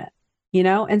for a minute,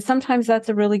 and sometimes that's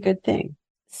a really good thing.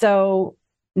 So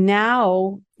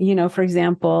now, for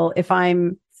example, if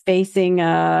I'm facing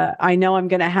I know I'm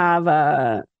going to have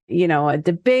a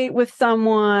debate with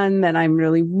someone, that I'm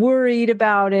really worried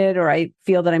about it, or I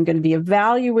feel that I'm going to be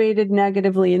evaluated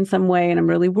negatively in some way, and I'm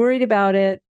really worried about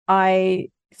it, I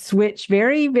switch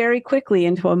very, very quickly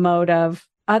into a mode of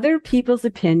other people's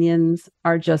opinions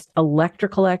are just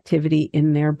electrical activity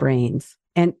in their brains.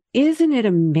 And isn't it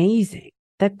amazing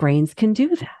that brains can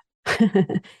do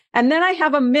that? And then I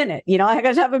have a minute, I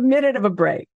got to have a minute of a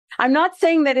break. I'm not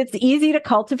saying that it's easy to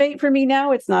cultivate for me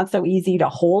now. It's not so easy to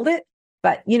hold it,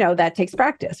 but that takes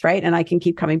practice, right? And I can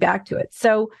keep coming back to it.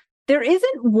 So there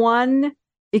isn't one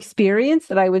experience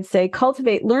that I would say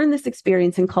learn this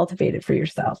experience and cultivate it for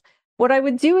yourself. What I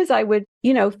would do is I would,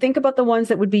 think about the ones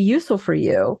that would be useful for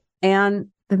you and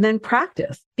then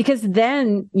practice, because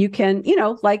then you can,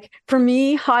 like for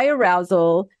me,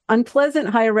 unpleasant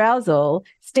high arousal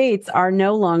states are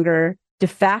no longer de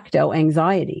facto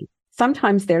anxiety.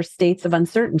 Sometimes they're states of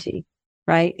uncertainty,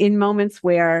 right? In moments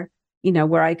where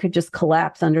I could just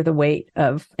collapse under the weight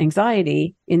of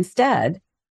anxiety. Instead,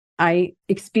 I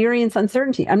experience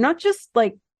uncertainty. I'm not just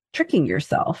like tricking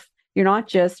yourself. You're not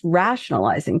just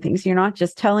rationalizing things. You're not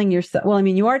just telling yourself,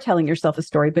 you are telling yourself a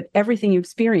story, but everything you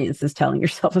experience is telling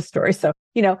yourself a story. So,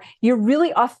 you're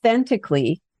really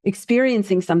authentically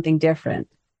experiencing something different.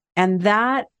 And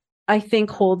that, I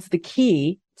think, holds the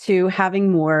key to having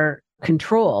more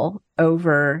control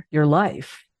over your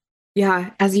life.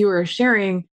 Yeah. As you were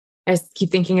sharing, I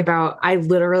keep thinking about, I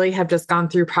literally have just gone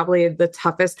through probably the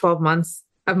toughest 12 months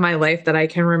of my life that I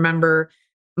can remember.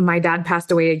 My dad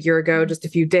passed away a year ago, just a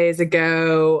few days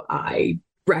ago. I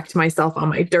wrecked myself on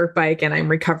my dirt bike and I'm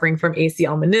recovering from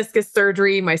ACL meniscus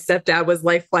surgery. My stepdad was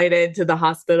life flighted to the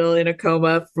hospital in a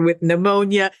coma with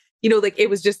pneumonia. It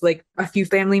was just like a few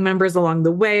family members along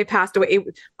the way passed away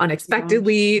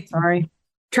unexpectedly. Sorry.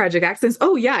 Tragic accidents.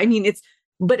 Oh yeah.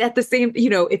 But at the same,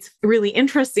 it's really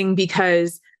interesting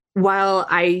because while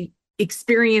I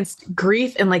experienced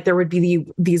grief and like there would be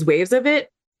these waves of it,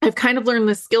 I've kind of learned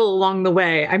the skill along the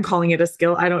way. I'm calling it a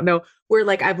skill. I don't know, where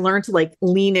like I've learned to like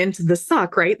lean into the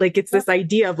suck, right? Like it's this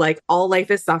idea of like all life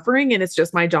is suffering and it's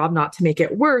just my job not to make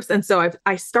it worse. And so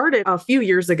I started a few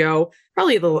years ago,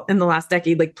 probably in the last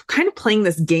decade, like kind of playing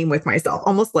this game with myself,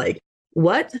 almost like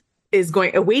what is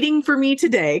waiting for me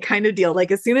today kind of deal. Like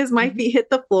as soon as my feet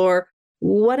hit the floor,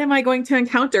 what am I going to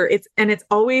encounter? It's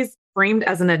always framed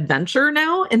as an adventure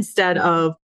now instead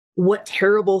of what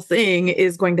terrible thing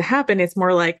is going to happen. It's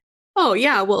more like, oh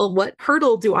yeah, well, what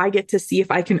hurdle do I get to see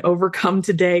if I can overcome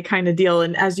today kind of deal.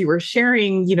 And as you were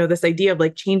sharing, this idea of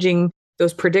like changing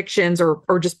those predictions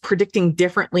or just predicting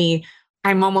differently,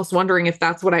 I'm almost wondering if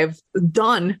that's what I've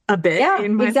done a bit. Yeah,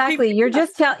 exactly. Life. You're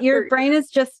just your brain is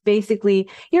just basically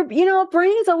a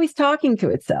brain is always talking to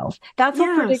itself. That's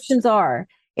what predictions are.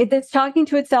 It's talking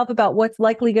to itself about what's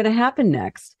likely going to happen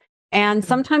next. And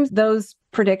sometimes those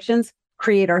predictions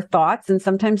create our thoughts, and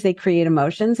sometimes they create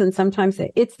emotions, and sometimes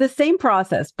it's the same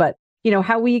process, but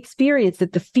how we experience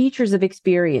it, the features of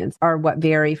experience are what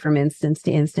vary from instance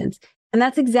to instance. And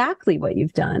that's exactly what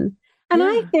you've done. And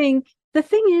I think the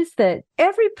thing is that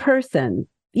every person,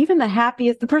 even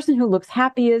the person who looks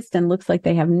happiest and looks like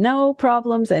they have no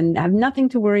problems and have nothing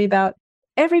to worry about,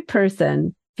 every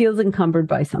person feels encumbered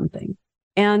by something.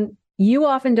 And you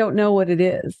often don't know what it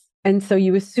is. And so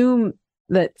you assume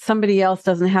that somebody else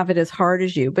doesn't have it as hard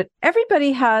as you, but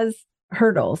everybody has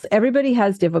hurdles. Everybody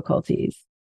has difficulties.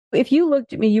 If you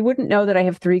looked at me, you wouldn't know that I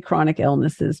have 3 chronic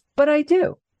illnesses, but I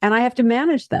do. And I have to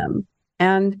manage them.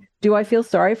 And do I feel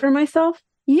sorry for myself?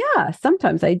 Yeah,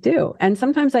 sometimes I do. And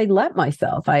sometimes I let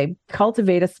myself. I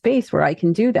cultivate a space where I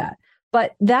can do that.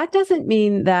 But that doesn't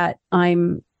mean that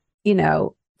I'm,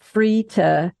 free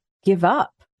to give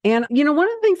up. And, one of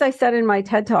the things I said in my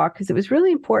TED Talk, because it was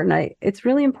really important, it's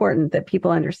really important that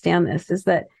people understand this, is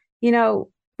that,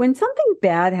 when something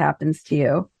bad happens to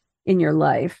you in your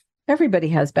life, everybody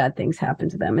has bad things happen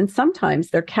to them. And sometimes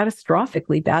they're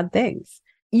catastrophically bad things.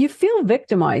 You feel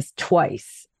victimized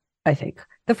twice, I think.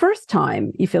 The first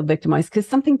time you feel victimized because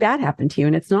something bad happened to you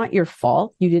and it's not your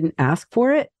fault. You didn't ask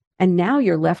for it. And now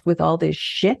you're left with all this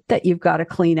shit that you've got to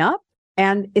clean up.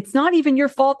 And it's not even your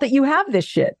fault that you have this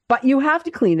shit, but you have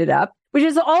to clean it up, which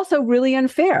is also really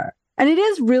unfair. And it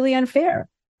is really unfair.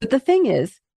 But the thing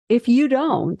is, if you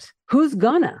don't, who's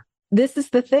gonna? This is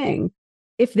the thing.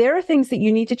 If there are things that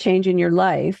you need to change in your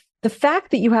life, the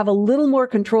fact that you have a little more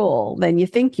control than you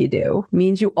think you do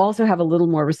means you also have a little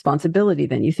more responsibility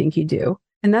than you think you do.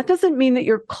 And that doesn't mean that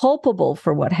you're culpable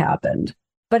for what happened,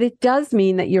 but it does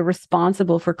mean that you're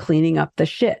responsible for cleaning up the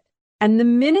shit. And the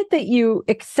minute that you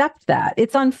accept that,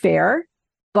 it's unfair,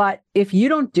 but if you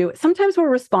don't do it, sometimes we're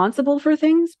responsible for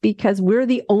things because we're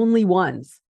the only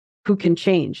ones who can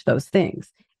change those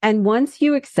things. And once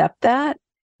you accept that,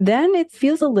 then it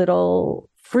feels a little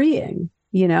freeing,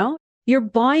 You're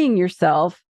buying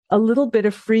yourself a little bit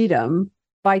of freedom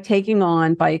by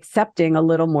accepting a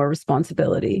little more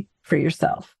responsibility for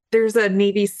yourself. There's a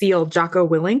Navy SEAL, Jocko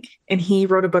Willink, and he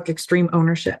wrote a book, Extreme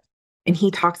Ownership. And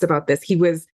he talks about this. He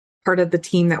was part of the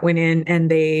team that went in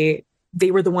and they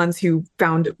were the ones who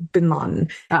found bin Laden.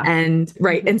 And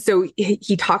right. And so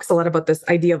he talks a lot about this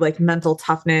idea of like mental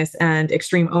toughness and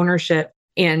extreme ownership.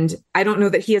 And I don't know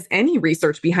that he has any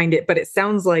research behind it, but it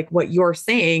sounds like what you're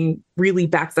saying really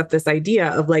backs up this idea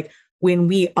of like, when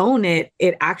we own it,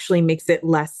 it actually makes it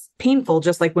less painful.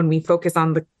 Just like when we focus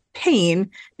on the pain,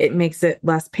 it makes it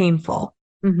less painful.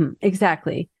 Mm-hmm,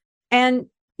 exactly. And,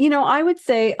 I would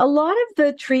say a lot of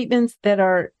the treatments that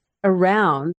are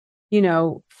around,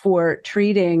 for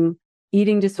treating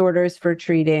eating disorders, for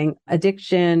treating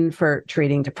addiction, for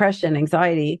treating depression,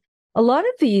 anxiety, a lot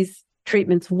of these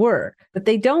treatments work, but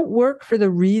they don't work for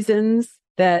the reasons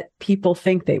that people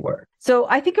think they work. So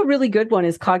I think a really good one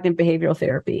is cognitive behavioral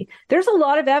therapy. There's a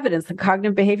lot of evidence that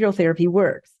cognitive behavioral therapy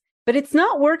works, but it's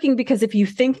not working because if you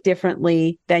think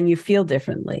differently, then you feel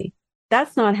differently.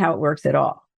 That's not how it works at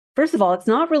all. First of all, it's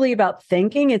not really about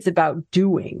thinking, it's about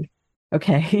doing.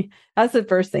 Okay. That's the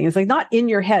first thing. It's like not in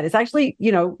your head. It's actually,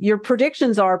 your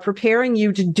predictions are preparing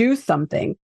you to do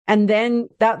something. And then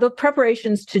the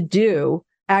preparations to do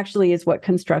actually is what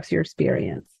constructs your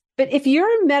experience. But if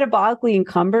you're metabolically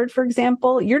encumbered, for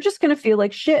example, you're just going to feel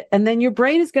like shit. And then your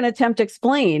brain is going to attempt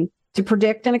to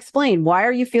predict and explain, why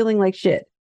are you feeling like shit?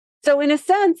 So in a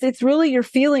sense, it's really your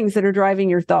feelings that are driving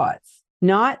your thoughts,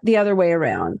 not the other way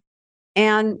around.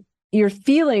 And your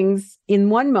feelings in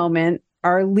one moment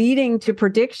are leading to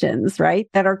predictions, right,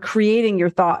 that are creating your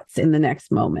thoughts in the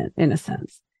next moment, in a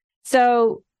sense.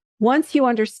 So once you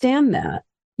understand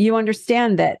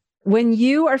that when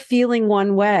you are feeling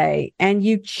one way and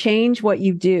you change what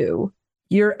you do,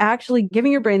 you're actually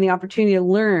giving your brain the opportunity to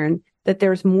learn that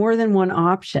there's more than one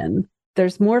option.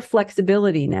 There's more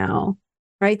flexibility now,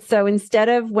 right? So instead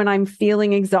of when I'm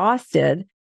feeling exhausted,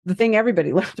 the thing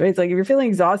everybody learns, right? It's like if you're feeling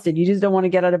exhausted, you just don't want to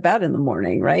get out of bed in the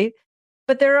morning, right?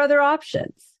 But there are other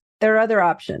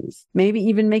options. Maybe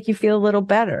even make you feel a little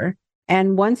better.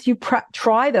 And once you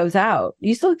try those out,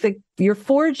 you still think you're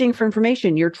foraging for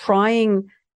information. You're trying,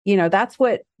 that's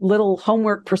what little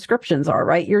homework prescriptions are,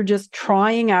 right? You're just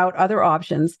trying out other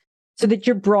options so that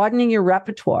you're broadening your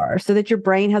repertoire, so that your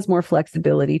brain has more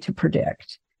flexibility to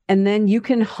predict. And then you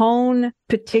can hone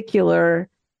particular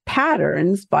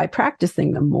patterns by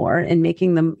practicing them more and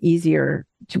making them easier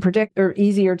to predict or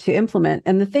easier to implement.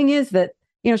 And the thing is that,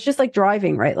 it's just like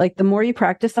driving, right? Like the more you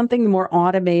practice something, the more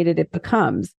automated it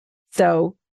becomes.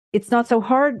 So it's not so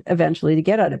hard eventually to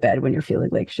get out of bed when you're feeling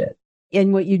like shit.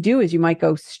 And what you do is you might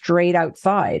go straight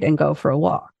outside and go for a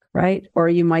walk, right? Or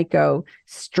you might go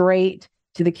straight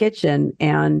to the kitchen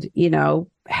and,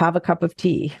 have a cup of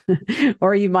tea,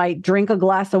 or you might drink a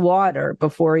glass of water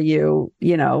before you,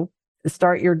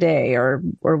 start your day or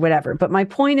whatever. But my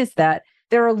point is that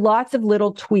there are lots of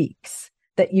little tweaks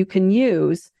that you can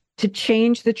use to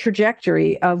change the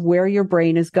trajectory of where your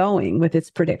brain is going with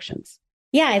its predictions.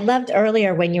 Yeah, I loved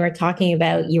earlier when you were talking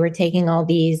about you were taking all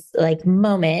these like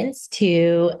moments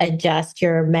to adjust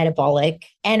your metabolic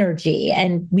energy.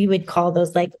 And we would call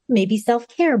those like maybe self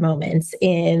care moments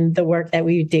in the work that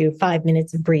we would do 5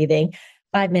 minutes of breathing,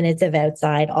 5 minutes of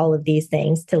outside, all of these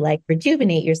things to like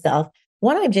rejuvenate yourself.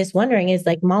 What I'm just wondering is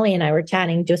like Molly and I were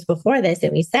chatting just before this,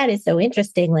 and we said it's so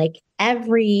interesting. Like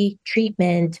every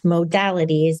treatment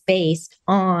modality is based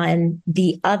on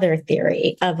the other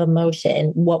theory of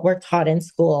emotion, what we're taught in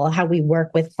school, how we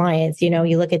work with clients. You know,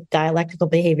 you look at dialectical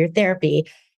behavior therapy,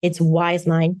 it's wise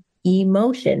mind,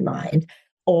 emotion mind.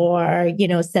 Or, you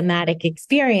know, somatic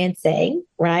experiencing,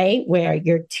 right? Where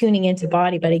you're tuning into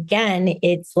body. But again,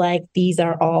 it's like these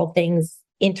are all things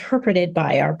interpreted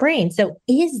by our brain. So,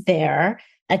 is there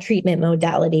a treatment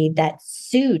modality that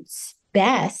suits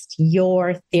best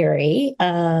your theory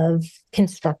of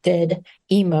constructed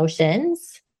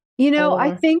emotions?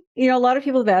 I think, a lot of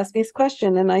people have asked me this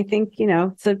question, and I think,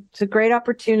 it's a great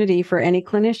opportunity for any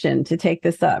clinician to take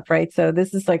this up, right? So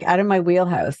this is like out of my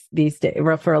wheelhouse these days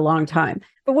for a long time.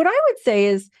 But what I would say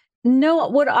is, no,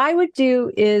 what I would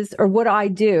do is, or what I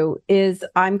do is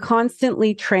I'm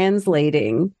constantly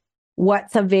translating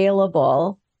what's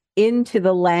available into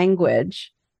the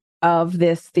language of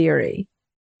this theory.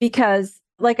 Because,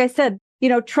 like I said,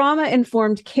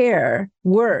 trauma-informed care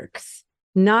works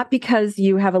not because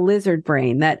you have a lizard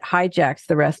brain that hijacks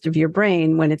the rest of your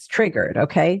brain when it's triggered,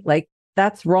 okay? Like,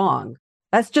 that's wrong.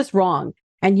 That's just wrong.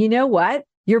 And you know what?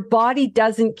 Your body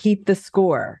doesn't keep the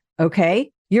score,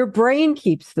 okay? Your brain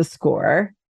keeps the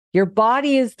score. Your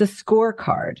body is the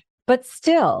scorecard. But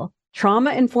still,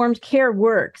 trauma-informed care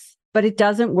works, but it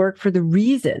doesn't work for the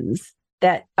reasons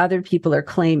that other people are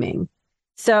claiming.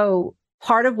 So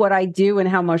part of what I do and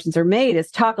how emotions are made is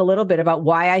talk a little bit about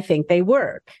why I think they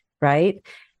work, right?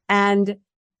 And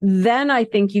then I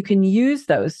think you can use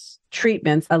those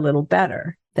treatments a little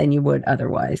better than you would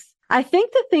otherwise. I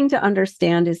think the thing to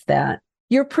understand is that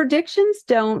your predictions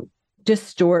don't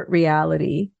distort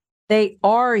reality. They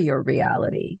are your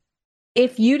reality.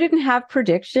 If you didn't have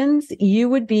predictions, you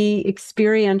would be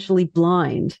experientially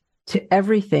blind to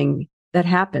everything that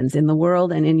happens in the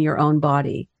world and in your own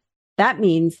body. That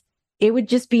means it would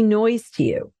just be noise to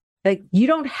you. Like, you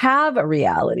don't have a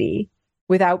reality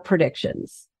without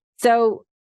predictions. So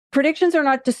predictions are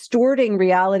not distorting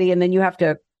reality, and then you have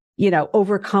to,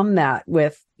 overcome that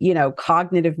with,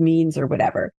 cognitive means or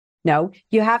whatever. No,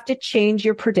 you have to change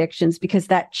your predictions because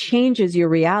that changes your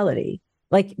reality,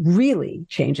 like really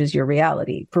changes your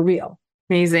reality for real.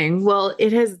 Amazing. Well,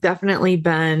 it has definitely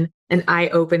been an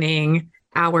eye-opening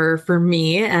hour for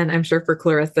me, and I'm sure for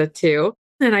Clarissa too.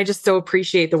 And I just so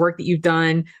appreciate the work that you've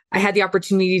done. I had the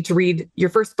opportunity to read your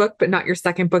first book, but not your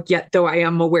second book yet, though I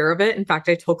am aware of it. In fact,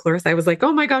 I told Clarissa, I was like,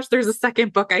 oh my gosh, there's a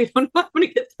second book. I don't know how I'm going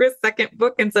to get through a second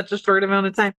book in such a short amount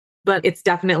of time, but it's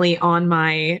definitely on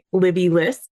my Libby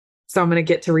list. So I'm going to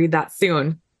get to read that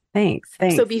soon. Thanks.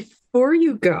 So before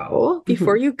you go,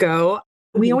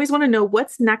 we always want to know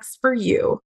what's next for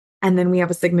you. And then we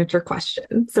have a signature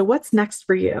question. So what's next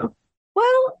for you?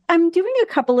 Well, I'm doing a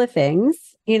couple of things.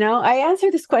 I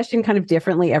answer this question kind of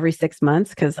differently every 6 months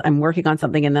because I'm working on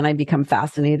something and then I become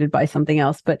fascinated by something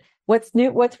else. But what's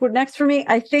new? What's next for me?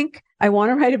 I think I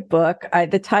want to write a book.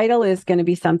 The title is going to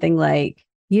be something like,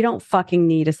 "You don't fucking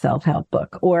need a self-help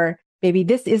book," or maybe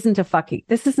this isn't a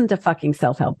fucking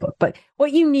self-help book, but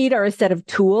what you need are a set of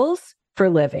tools for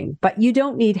living, but you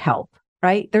don't need help,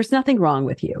 right? There's nothing wrong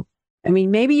with you. I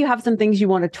mean, maybe you have some things you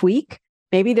want to tweak.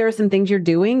 Maybe there are some things you're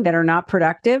doing that are not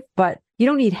productive, but you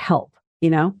don't need help.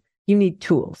 You need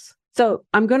tools. So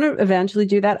I'm going to eventually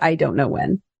do that. I don't know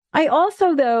when. I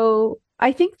also, though,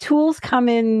 I think tools come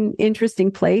in interesting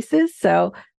places.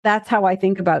 So that's how I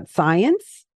think about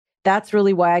science. That's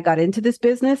really why I got into this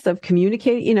business of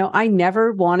communicating. I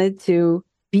never wanted to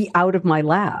be out of my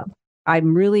lab.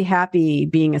 I'm really happy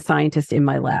being a scientist in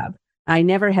my lab. I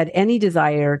never had any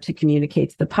desire to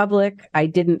communicate to the public. I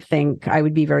didn't think I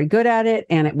would be very good at it,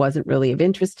 and it wasn't really of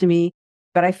interest to me.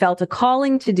 But I felt a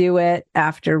calling to do it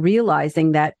after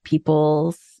realizing that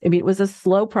it was a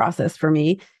slow process for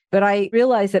me, but I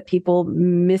realized that people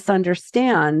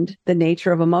misunderstand the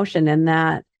nature of emotion and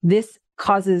that this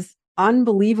causes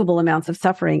unbelievable amounts of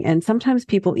suffering. And sometimes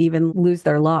people even lose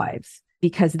their lives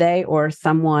because they or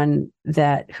someone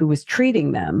who was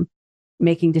treating them,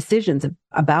 making decisions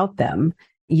about them,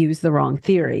 use the wrong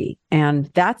theory. And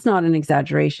that's not an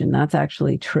exaggeration. That's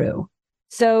actually true.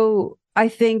 So I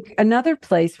think another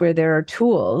place where there are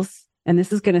tools, and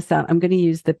this is going to sound, I'm going to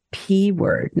use the P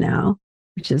word now,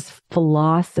 which is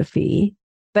philosophy.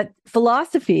 But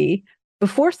philosophy,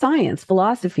 before science,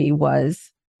 philosophy was,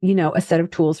 a set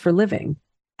of tools for living.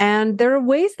 And there are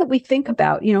ways that we think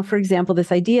about, for example,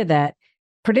 this idea that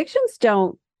predictions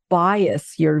don't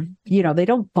bias they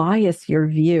don't bias your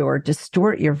view or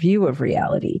distort your view of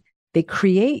reality. They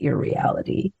create your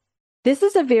reality. This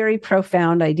is a very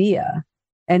profound idea.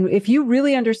 And if you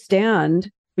really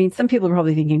understand, some people are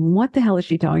probably thinking, what the hell is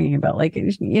she talking about? Like,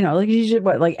 you should,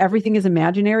 like everything is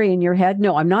imaginary in your head.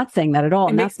 No, I'm not saying that at all.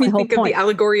 It makes me think of the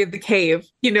allegory of the cave,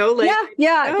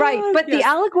 right. But the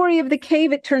allegory of the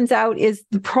cave, it turns out, is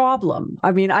the problem.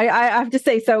 I have to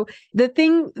say, so the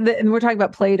thing that, and we're talking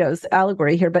about Plato's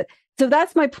allegory here, but so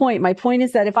that's my point. My point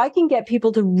is that if I can get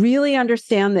people to really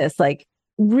understand this, like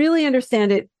really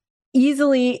understand it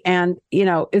easily, and,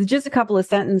 it's just a couple of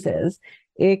sentences,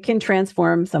 it can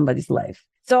transform somebody's life.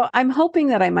 So I'm hoping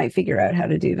that I might figure out how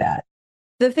to do that.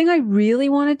 The thing I really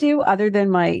want to do, other than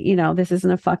my, this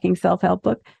isn't a fucking self-help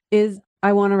book, is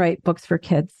I want to write books for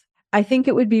kids. I think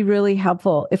it would be really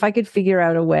helpful if I could figure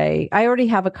out a way. I already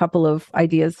have a couple of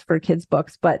ideas for kids'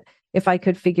 books, but if I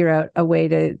could figure out a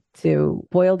way to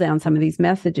boil down some of these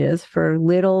messages for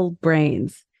little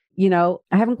brains. I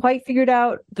haven't quite figured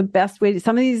out the best way.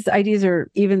 Some of these ideas are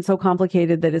even so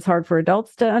complicated that it's hard for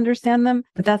adults to understand them,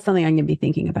 but that's something I'm going to be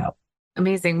thinking about.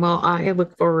 Amazing. Well, I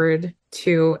look forward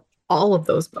to all of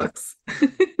those books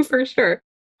for sure.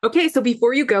 Okay, so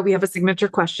before you go, we have a signature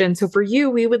question. So for you,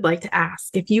 we would like to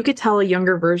ask, if you could tell a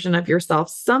younger version of yourself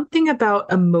something about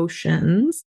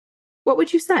emotions, what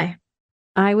would you say?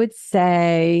 I would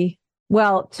say,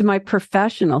 well, to my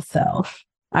professional self,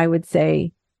 I would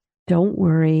say, don't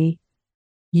worry.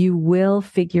 You will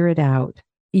figure it out.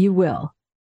 You will,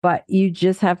 but you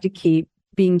just have to keep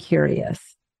being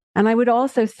curious. And I would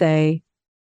also say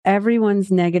everyone's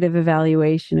negative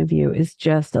evaluation of you is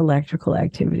just electrical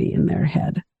activity in their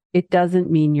head. It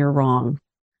doesn't mean you're wrong.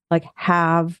 Like,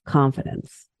 have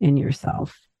confidence in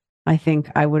yourself. I think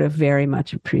I would have very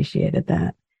much appreciated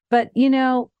that. But,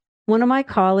 one of my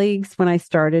colleagues, when I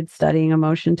started studying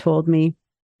emotion, told me,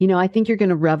 I think you're going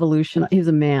to revolutionize. He was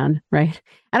a man, right?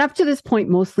 And up to this point,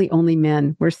 mostly only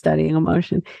men were studying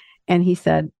emotion. And he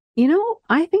said,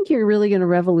 I think you're really going to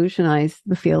revolutionize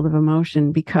the field of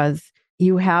emotion because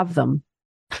you have them.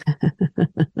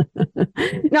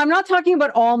 Now, I'm not talking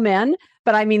about all men,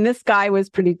 but this guy was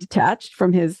pretty detached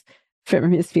from his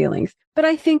feelings. But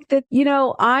I think that,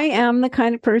 I am the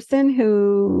kind of person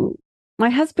who,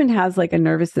 my husband has like a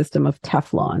nervous system of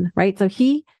Teflon, right? So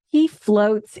he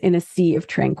floats in a sea of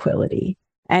tranquility.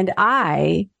 And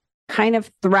I kind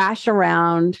of thrash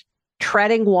around,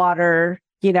 treading water,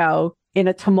 in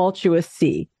a tumultuous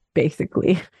sea,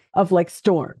 basically, of like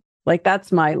storm. Like,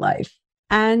 that's my life.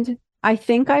 And I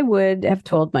think I would have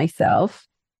told myself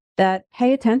that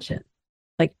pay attention,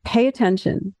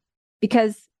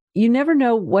 because you never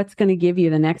know what's going to give you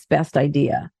the next best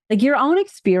idea. Like, your own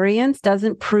experience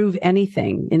doesn't prove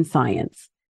anything in science.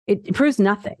 It proves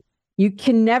nothing. You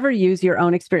can never use your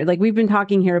own experience. Like, we've been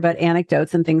talking here about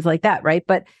anecdotes and things like that, right?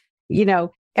 But,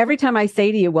 every time I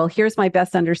say to you, well, here's my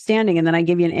best understanding, and then I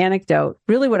give you an anecdote,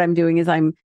 really what I'm doing is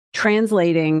I'm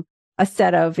translating a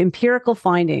set of empirical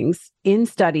findings in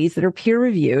studies that are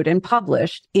peer-reviewed and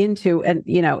published into, and,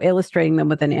 illustrating them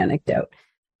with an anecdote.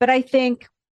 But I think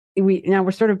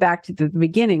we're sort of back to the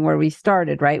beginning where we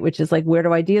started, right? Which is like, where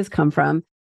do ideas come from?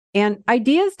 And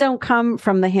ideas don't come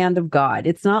from the hand of God.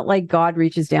 It's not like God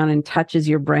reaches down and touches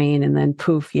your brain and then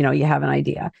poof, you have an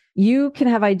idea. You can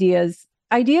have ideas.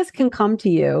 Ideas can come to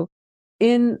you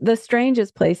in the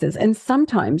strangest places. And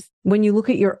sometimes when you look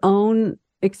at your own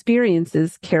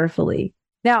experiences carefully,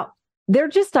 now they're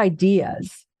just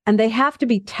ideas and they have to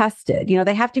be tested.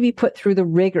 They have to be put through the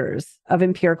rigors of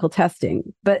empirical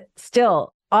testing. But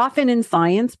still, often in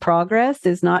science, progress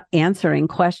is not answering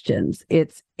questions.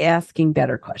 It's asking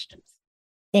better questions.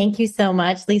 Thank you so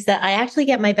much, Lisa. I actually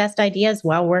get my best ideas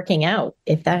while working out,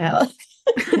 if that helps.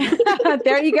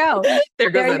 There you go. There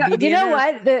you go. You know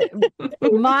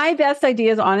what? My best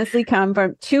ideas honestly come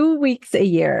from 2 weeks a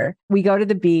year. We go to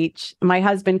the beach. My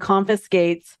husband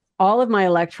confiscates all of my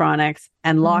electronics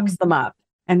and locks them up.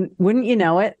 And wouldn't you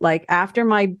know it, like, after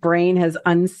my brain has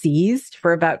unseized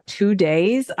for about 2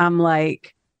 days, I'm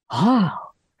like, oh,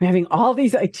 I'm having all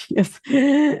these ideas.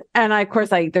 And of course,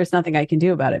 there's nothing I can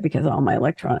do about it because of all my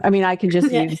electronics. I can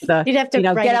just use the, you'd have to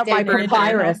get out my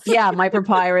papyrus. Yeah, my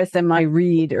papyrus and my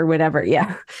reed or whatever.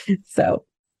 Yeah. So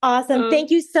awesome.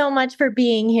 Thank you so much for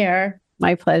being here.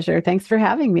 My pleasure. Thanks for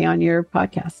having me on your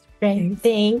podcast. Great.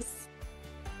 Thanks.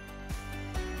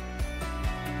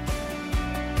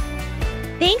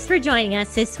 Thanks for joining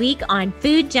us this week on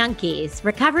Food Junkies,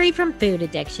 Recovery from Food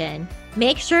Addiction.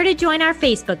 Make sure to join our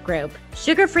Facebook group,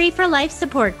 Sugar Free for Life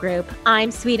Support Group, I'm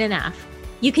Sweet Enough.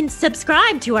 You can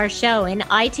subscribe to our show in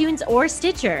iTunes or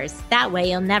Stitchers. That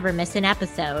way you'll never miss an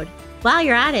episode. While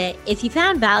you're at it, if you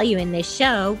found value in this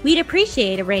show, we'd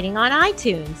appreciate a rating on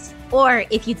iTunes. Or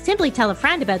if you'd simply tell a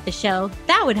friend about the show,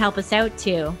 that would help us out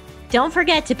too. Don't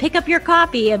forget to pick up your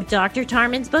copy of Dr.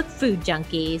 Tarman's book, Food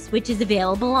Junkies, which is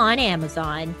available on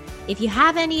Amazon. If you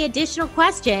have any additional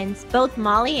questions, both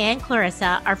Molly and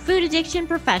Clarissa are food addiction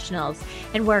professionals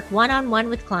and work one-on-one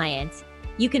with clients.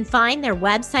 You can find their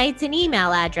websites and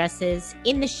email addresses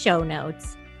in the show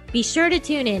notes. Be sure to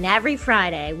tune in every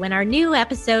Friday when our new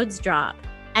episodes drop.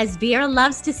 As Vera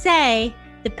loves to say,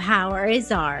 the power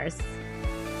is ours.